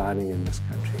and designing in this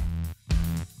country.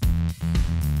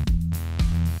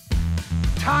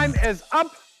 Time is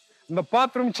up, and the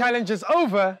bathroom challenge is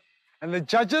over, and the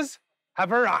judges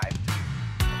have arrived.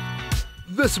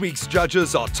 This week's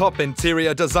judges are top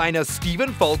interior designer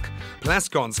Stephen Falcke,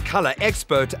 Plascon's colour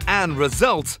expert Anne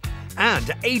Roselt,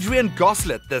 and Adrian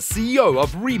Goslett, the CEO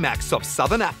of Remax of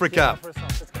Southern Africa.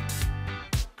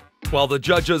 While the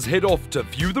judges head off to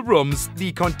view the rooms,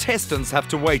 the contestants have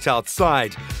to wait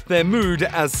outside, their mood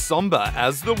as somber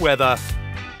as the weather.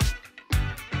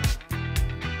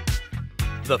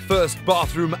 The first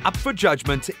bathroom up for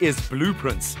judgment is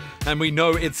Blueprints, and we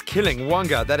know it's killing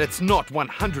Wanga that it's not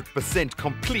 100%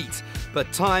 complete,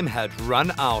 but time had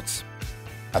run out.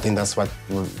 I think that's what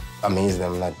would amaze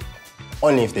them, that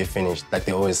only if they finished, like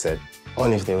they always said,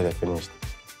 only if they would have finished,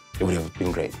 it would have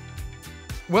been great.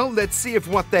 Well, let's see if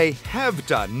what they have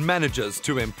done manages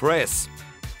to impress.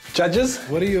 Judges,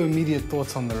 what are your immediate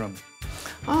thoughts on the room?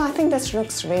 Oh, I think this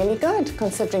looks really good,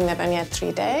 considering they've only had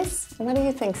 3 days. What do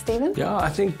you think, Stephen? Yeah, I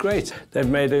think great. They've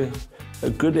made a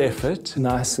good effort,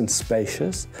 nice and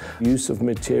spacious. Use of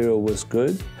material was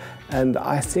good. And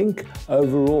I think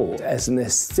overall, as an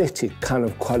aesthetic kind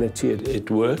of quality,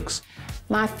 it works.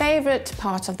 My favourite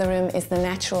part of the room is the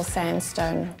natural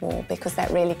sandstone wall, because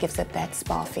that really gives it that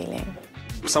spa feeling.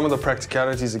 Some of the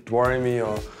practicalities that worry me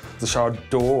are the shower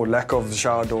door or lack of the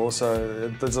shower door, so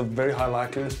there's a very high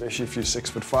likelihood, especially if you're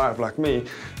 6'5" like me,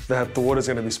 that the water's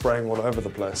going to be spraying all over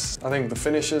the place. I think the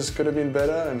finishes could have been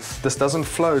better, and this doesn't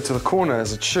flow to the corner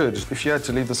as it should. If you had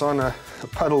to leave this on, a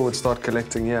puddle would start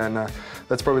collecting here, and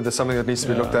that's probably something that needs to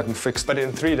be looked at and fixed. But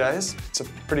in 3 days, it's a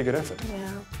pretty good effort.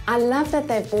 Yeah. I love that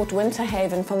they've brought Winter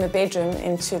Haven from the bedroom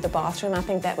into the bathroom. I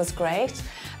think that was great.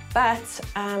 But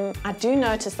I do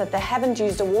notice that they haven't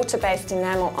used a water-based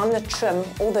enamel on the trim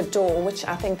or the door, which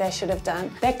I think they should have done.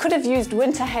 They could have used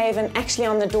Winter Haven actually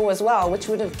on the door as well, which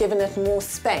would have given it more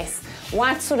space.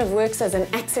 White sort of works as an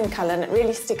accent colour and it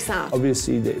really sticks out.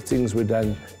 Obviously, things were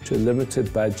done to a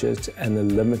limited budget and a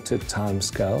limited time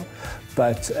scale,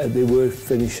 but there were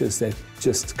finishes that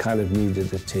just kind of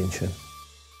needed attention.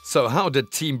 So how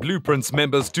did Team Blueprints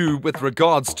members do with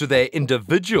regards to their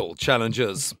individual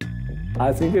challenges?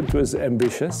 I think it was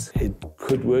ambitious. It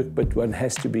could work, but one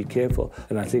has to be careful.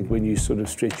 And I think when you sort of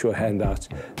stretch your hand out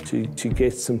to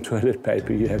get some toilet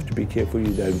paper, you have to be careful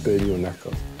you don't burn your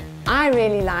knuckle. I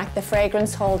really liked the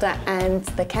fragrance holder and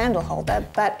the candle holder,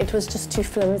 but it was just too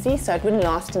flimsy, so it wouldn't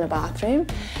last in a bathroom.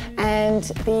 And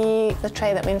the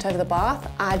tray that went over the bath,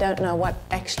 I don't know what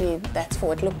actually that's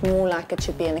for. It looked more like it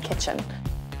should be in a kitchen.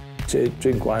 To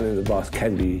drink wine in the bath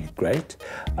can be great.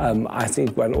 I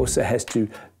think one also has to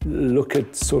look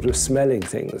at sort of smelling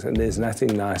things, and there's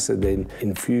nothing nicer than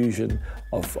infusion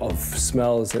of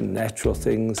smells and natural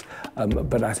things.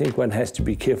 But I think one has to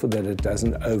be careful that it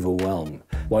doesn't overwhelm.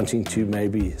 Wanting to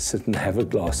maybe sit and have a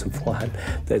glass of wine,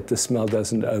 that the smell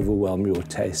doesn't overwhelm your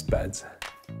taste buds.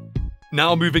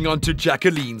 Now moving on to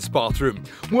Jacqueline's bathroom.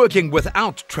 Working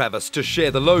without Travis to share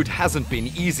the load hasn't been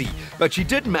easy, but she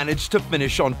did manage to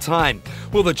finish on time.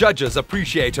 Will the judges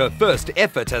appreciate her first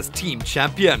effort as team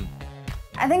champion?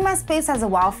 I think my space has a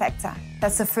wow factor.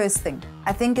 That's the first thing.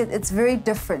 I think it's very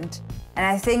different. And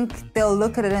I think they'll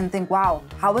look at it and think, wow,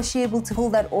 how was she able to pull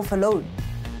that off alone?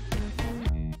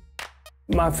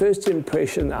 My first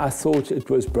impression, I thought it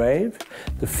was brave.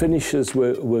 The finishes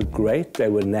were great, they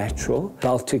were natural.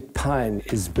 Baltic pine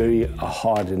is very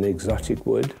hard and exotic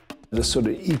wood. The sort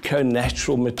of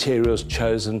eco-natural materials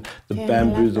chosen, the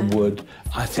bamboo, the wood,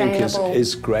 I think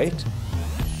is great.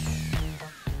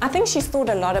 I think she's thought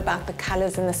a lot about the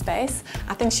colours in the space.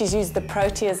 I think she's used the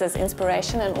proteas as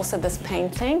inspiration and also this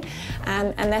painting,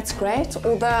 and that's great.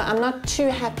 Although I'm not too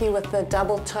happy with the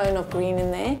double tone of green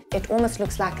in there. It almost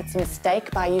looks like it's a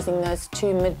mistake by using those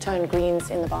two mid-tone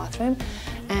greens in the bathroom.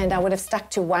 and I would have stuck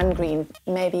to one green,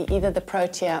 maybe either the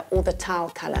Protea or the tile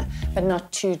colour, but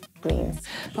not two greens.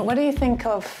 But what do you think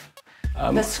of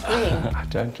the screen? I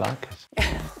don't like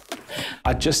it.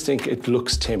 I just think it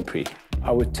looks temporary.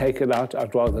 I would take it out.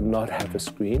 I'd rather not have a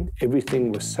screen.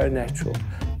 Everything was so natural,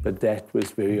 but that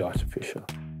was very artificial.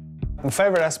 The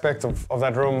favourite aspect of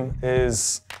that room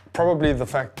is probably the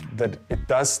fact that it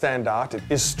does stand out. It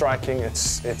is striking.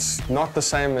 It's not the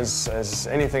same as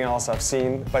anything else I've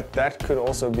seen, but that could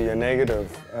also be a negative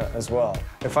as well.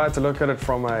 If I had to look at it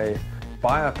from a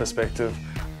buyer perspective,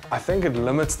 I think it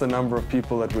limits the number of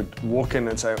people that would walk in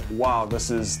and say, wow, this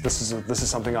is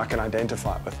something I can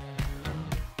identify with.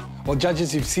 Well,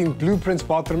 judges, you've seen Blueprint's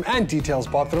bathroom and DeTale's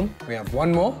bathroom. We have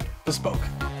one more, Bespoke.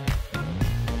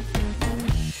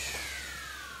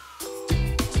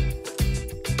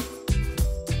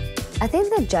 I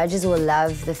think the judges will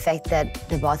love the fact that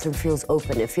the bathroom feels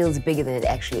open. It feels bigger than it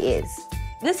actually is.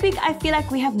 This week, I feel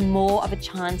like we have more of a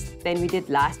chance than we did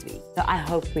last week, so I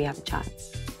hope we have a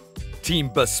chance. Team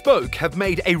Bespoke have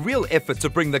made a real effort to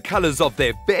bring the colours of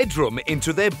their bedroom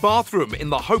into their bathroom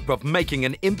in the hope of making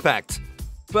an impact.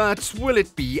 But will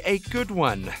it be a good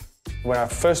one? When I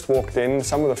first walked in,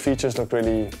 some of the features looked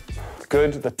really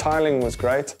good. The tiling was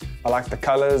great. I liked the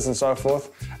colours and so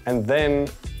forth. And then,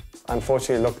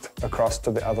 unfortunately, looked across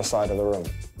to the other side of the room.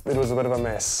 It was a bit of a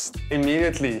mess.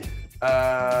 Immediately,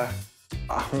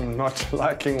 I'm not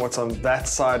liking what's on that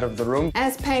side of the room.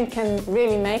 As paint can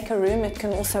really make a room, it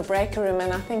can also break a room,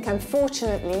 and I think,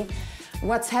 unfortunately,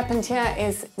 what's happened here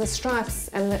is the stripes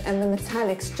and the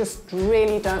metallics just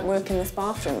really don't work in this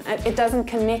bathroom. It doesn't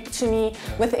connect to me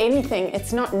with anything.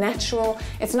 It's not natural.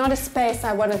 It's not a space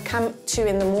I want to come to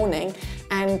in the morning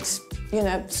and, you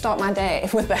know, start my day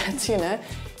with that, you know.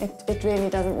 It really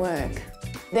doesn't work.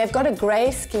 They've got a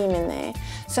grey scheme in there,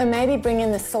 so maybe bring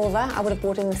in the silver. I would have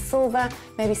brought in the silver,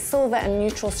 maybe silver and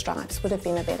neutral stripes would have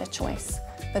been a better choice.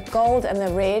 The gold and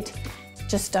the red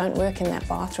just don't work in that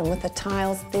bathroom with the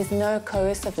tiles. There's no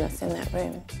cohesiveness in that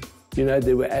room. You know,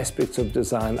 there were aspects of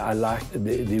design. I liked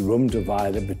the room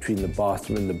divider between the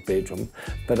bathroom and the bedroom,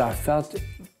 but I felt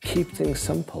keep things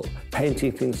simple.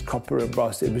 Painting things copper and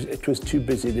brass, it was too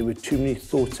busy. There were too many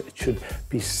thoughts. It should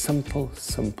be simple,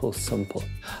 simple, simple.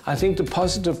 I think the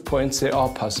positive points, there are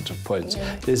positive points.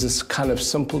 Yeah. There's this kind of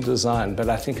simple design, but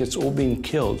I think it's all been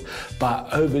killed by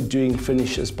overdoing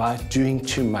finishes, by doing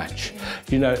too much.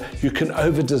 You know, you can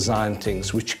over-design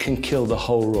things, which can kill the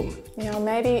whole room. Yeah,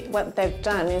 maybe what they've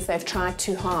done is they've tried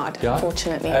too hard, yeah,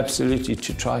 unfortunately. Absolutely,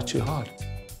 to try too hard.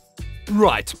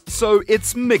 Right, so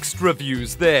it's mixed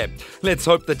reviews there. Let's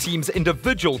hope the team's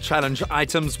individual challenge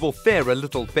items will fare a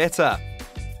little better.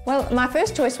 Well, my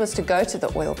first choice was to go to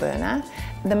the oil burner.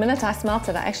 The minute I smelt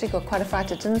it, I actually got quite a fright.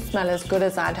 It didn't smell as good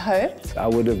as I'd hoped. I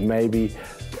would have maybe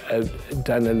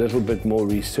done a little bit more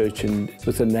research, and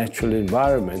with a natural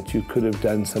environment, you could have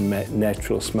done some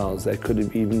natural smells. They could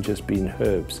have even just been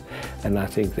herbs, and I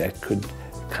think that could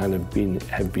kind of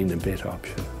have been a better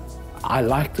option. I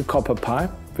like the copper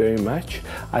pipe very much.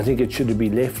 I think it should have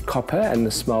been left copper, and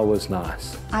the smell was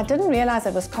nice. I didn't realise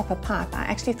it was copper pipe. I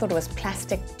actually thought it was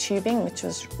plastic tubing, which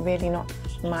was really not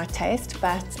my taste,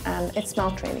 but it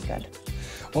smelled really good.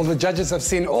 Well, the judges have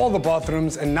seen all the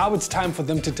bathrooms, and now it's time for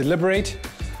them to deliberate.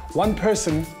 One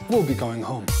person will be going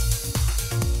home.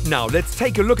 Now let's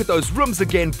take a look at those rooms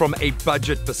again from a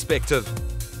budget perspective.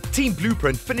 Team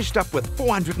Blueprint finished up with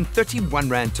 431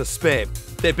 Rand to spare.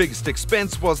 Their biggest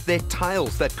expense was their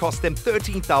tiles that cost them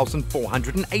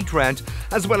 13,408 Rand,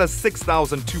 as well as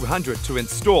 6,200 to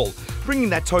install, bringing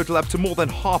that total up to more than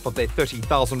half of their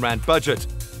 30,000 Rand budget.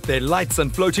 Their lights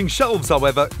and floating shelves,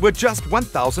 however, were just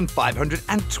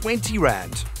 1,520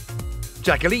 Rand.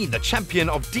 Jacqueline, the champion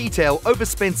of DeTale,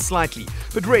 overspent slightly,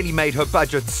 but really made her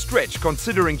budget stretch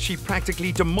considering she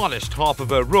practically demolished half of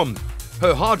her room.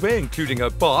 Her hardware, including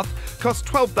her bath, cost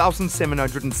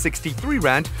 12,763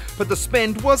 Rand, but the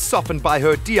spend was softened by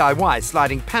her DIY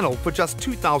sliding panel for just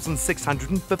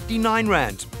 2,659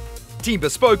 Rand. Team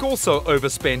Bespoke also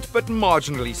overspent, but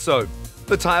marginally so.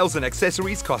 The tiles and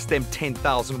accessories cost them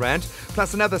 10,000 Rand,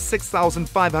 plus another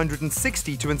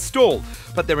 6,560 to install,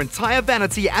 but their entire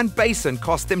vanity and basin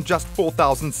cost them just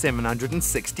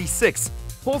 4,766.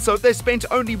 Also, they spent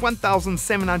only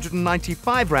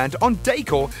 1,795 Rand on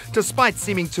decor, despite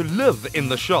seeming to live in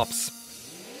the shops.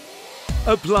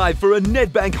 Apply for a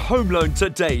Nedbank home loan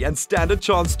today and stand a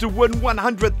chance to win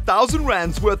 100,000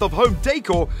 Rands worth of home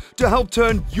decor to help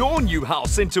turn your new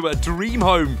house into a dream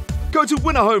home. Go to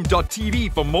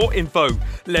winnerhome.tv for more info.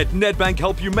 Let Nedbank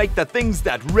help you make the things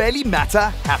that really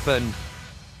matter happen.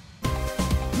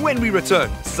 When we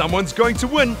return, someone's going to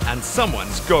win and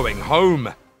someone's going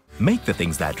home. Make the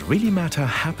things that really matter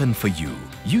happen for you.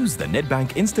 Use the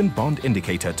Nedbank Instant Bond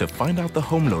Indicator to find out the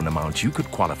home loan amount you could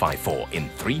qualify for in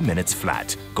 3 minutes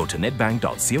flat. Go to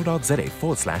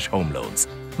nedbank.co.za/home loans.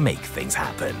 Make things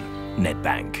happen.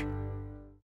 Nedbank.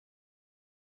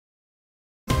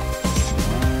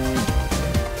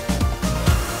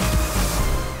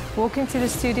 Walk into the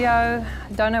studio,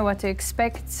 don't know what to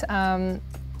expect.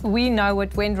 We know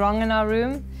what went wrong in our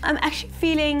room. I'm actually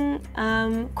feeling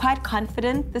quite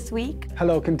confident this week.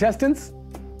 Hello, contestants.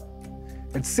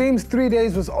 It seems 3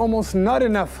 days was almost not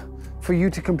enough for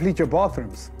you to complete your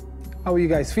bathrooms. How are you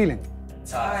guys feeling?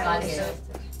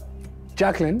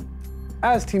 Jacqueline,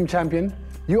 as team champion,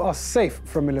 you are safe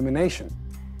from elimination.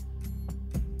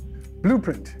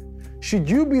 Blueprint, should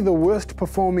you be the worst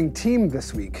performing team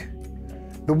this week,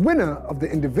 the winner of the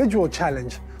individual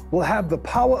challenge will have the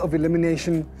power of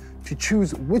elimination to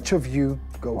choose which of you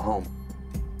go home.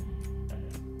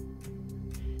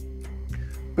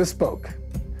 Bespoke,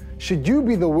 should you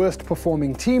be the worst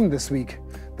performing team this week,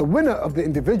 the winner of the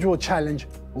individual challenge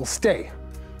will stay.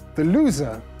 The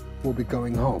loser will be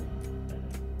going home.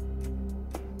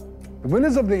 The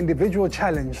winners of the individual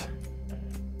challenge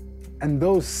and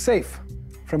those safe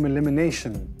from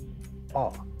elimination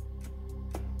are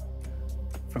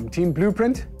from Team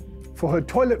Blueprint, for her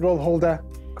toilet roll holder,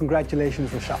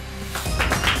 congratulations, Roselt.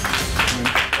 An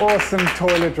awesome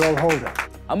toilet roll holder.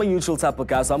 I'm a neutral type of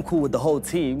guy, so I'm cool with the whole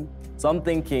team. So I'm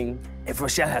thinking, if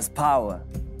Rochelle has power,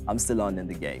 I'm still on in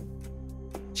the game.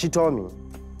 She told me,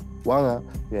 Wanga,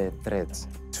 you're a threat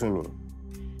to me.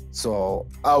 So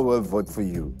I will vote for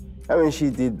you. I mean,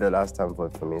 she did the last time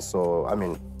vote for me, so, I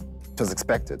mean, it was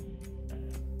expected.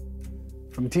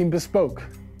 From Team Bespoke,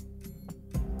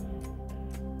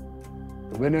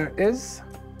 the winner is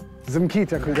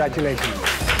Zimkita. Congratulations.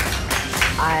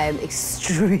 I'm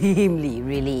extremely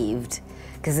relieved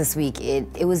because this week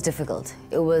it was difficult.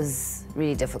 It was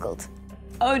really difficult.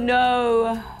 Oh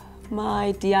no,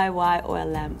 my DIY oil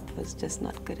lamp was just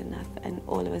not good enough, and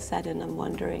all of a sudden I'm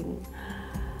wondering,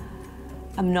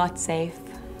 I'm not safe.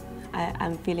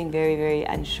 I'm feeling very, very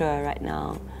unsure right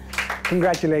now.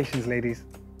 Congratulations, ladies.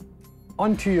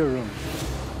 On to your rooms.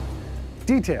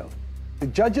 DeTale. The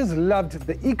judges loved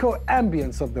the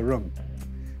eco-ambience of the room.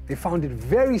 They found it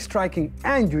very striking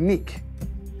and unique.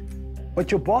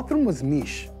 But your bathroom was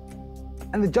niche,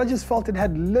 and the judges felt it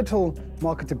had little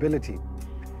marketability.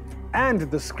 And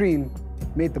the screen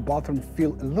made the bathroom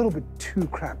feel a little bit too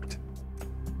cramped.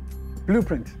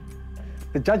 Blueprint.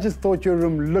 The judges thought your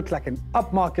room looked like an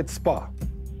upmarket spa,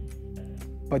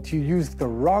 but you used the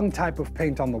wrong type of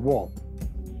paint on the wall,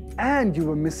 and you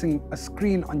were missing a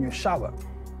screen on your shower.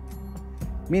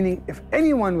 Meaning if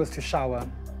anyone was to shower,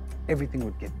 everything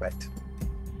would get wet.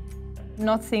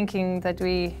 Not thinking that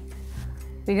we're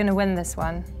going to win this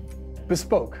one.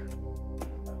 Bespoke.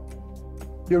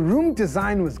 Your room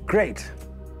design was great,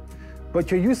 but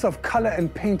your use of color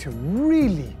and paint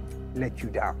really let you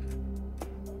down.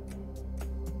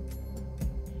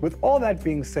 With all that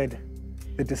being said,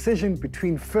 the decision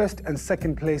between first and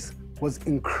second place was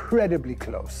incredibly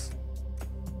close.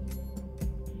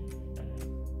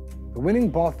 The winning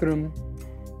bathroom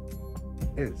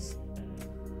is...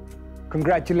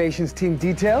 Congratulations, Team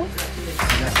DeTale.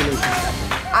 Congratulations.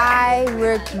 I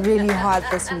worked really hard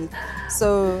this week,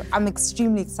 so I'm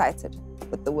extremely excited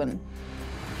with the win.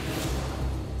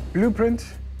 Blueprint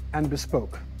and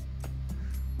Bespoke.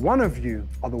 One of you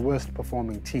are the worst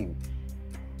performing team,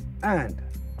 and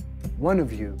one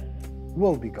of you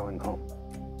will be going home.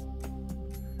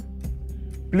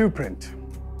 Blueprint.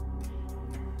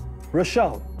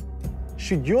 Rochelle,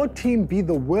 should your team be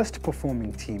the worst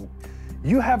performing team,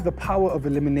 you have the power of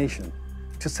elimination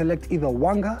to select either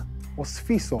Wanga or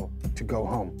Sfiso to go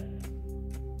home.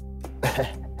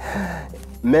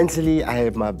 Mentally, I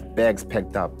have my bags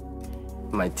packed up,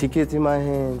 my ticket in my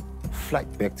hand, flight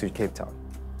back to Cape Town.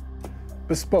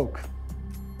 Bespoke,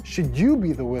 should you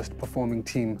be the worst performing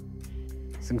team,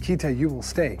 Zimkita, you will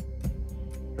stay.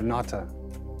 Renata,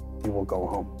 you will go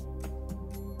home.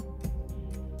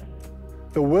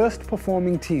 The worst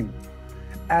performing team,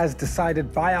 as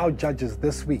decided by our judges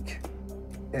this week,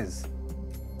 is...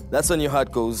 That's when your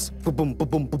heart goes boom, boom,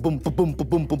 boom, boom, boom, boom,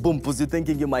 boom, boom, boom, because you're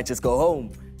thinking you might just go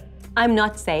home. I'm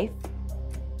not safe,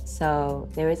 so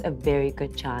there is a very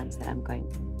good chance that I'm going.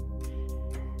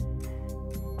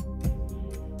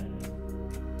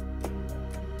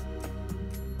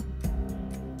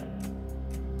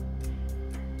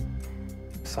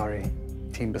 Sorry,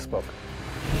 Team Bespoke.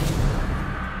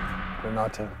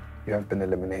 Renata, you have been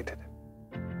eliminated.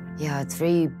 Yeah, it's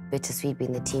very bittersweet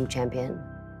being the team champion.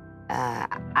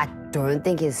 I don't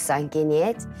think is sunk in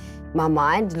yet. My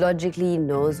mind logically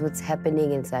knows what's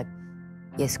happening. It's like,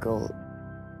 yes, girl,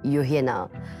 you're here now.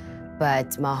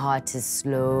 But my heart is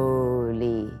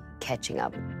slowly catching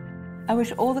up. I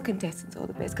wish all the contestants all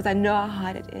the best because I know how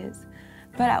hard it is,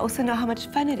 but I also know how much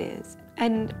fun it is.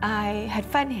 And I had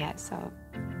fun here, so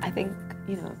I think,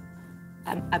 you know,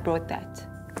 I brought that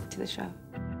to the show.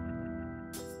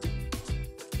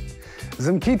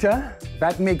 Zimkita,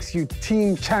 that makes you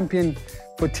team champion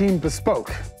for Team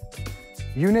Bespoke.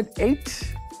 Unit 8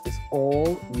 is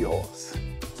all yours.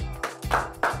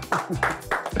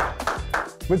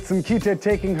 With Zimkita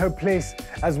taking her place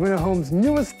as Winner Home's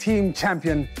newest team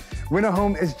champion, Winner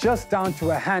Home is just down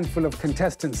to a handful of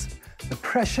contestants. The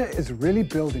pressure is really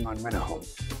building on Winner Home.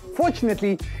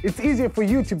 Fortunately, it's easier for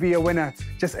you to be a winner.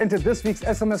 Just enter this week's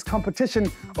SMS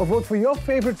competition or vote for your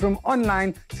favorite room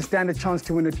online to stand a chance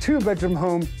to win a 2-bedroom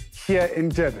home here in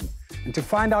Durban. And to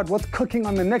find out what's cooking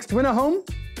on the next Winner Home,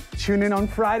 tune in on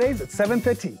Fridays at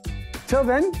 7:30. Till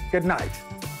then, good night.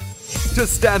 To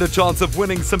stand a chance of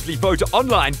winning, simply vote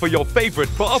online for your favorite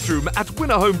bathroom at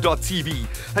winnerhome.tv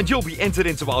and you'll be entered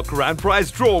into our grand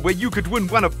prize draw where you could win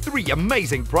one of 3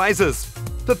 amazing prizes.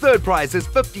 The third prize is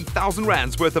 50,000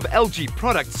 rands worth of LG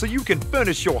products so you can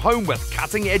furnish your home with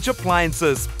cutting-edge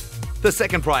appliances. The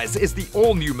second prize is the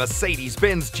all-new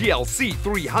Mercedes-Benz GLC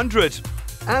 300.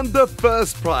 And the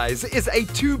first prize is a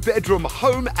 2-bedroom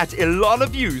home at Ilala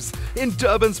Views in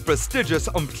Durban's prestigious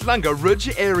Umhlanga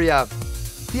Ridge area.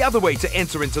 The other way to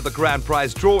enter into the grand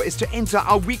prize draw is to enter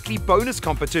our weekly bonus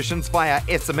competitions via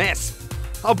SMS.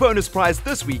 Our bonus prize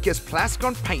this week is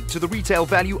Plascon paint to the retail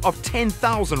value of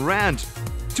 10,000 rand.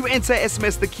 To enter,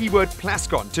 SMS the keyword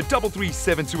Plascon to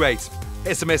 33728.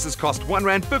 SMSs cost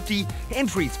R1.50.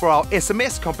 Entries for our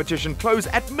SMS competition close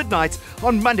at midnight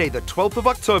on Monday the 12th of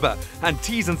October and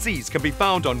T's and C's can be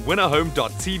found on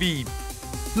winnerhome.tv.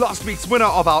 Last week's winner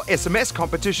of our SMS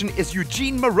competition is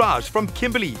Eugene Mirage from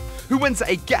Kimberley, who wins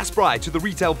a gas bride to the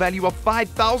retail value of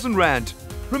 5,000 rand.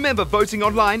 Remember, voting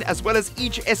online as well as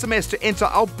each SMS to enter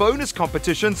our bonus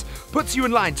competitions puts you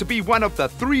in line to be one of the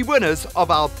 3 winners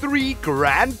of our 3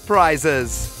 grand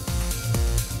prizes.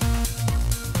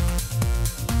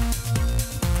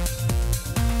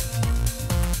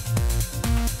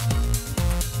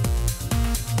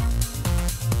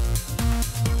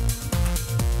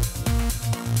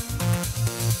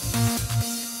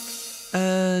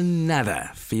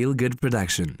 Another feel-good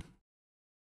production.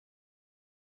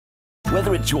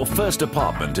 Whether it's your first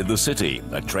apartment in the city,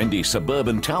 a trendy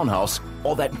suburban townhouse,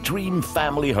 or that dream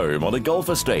family home on a golf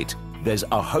estate, there's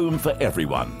a home for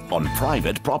everyone on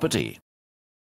private property.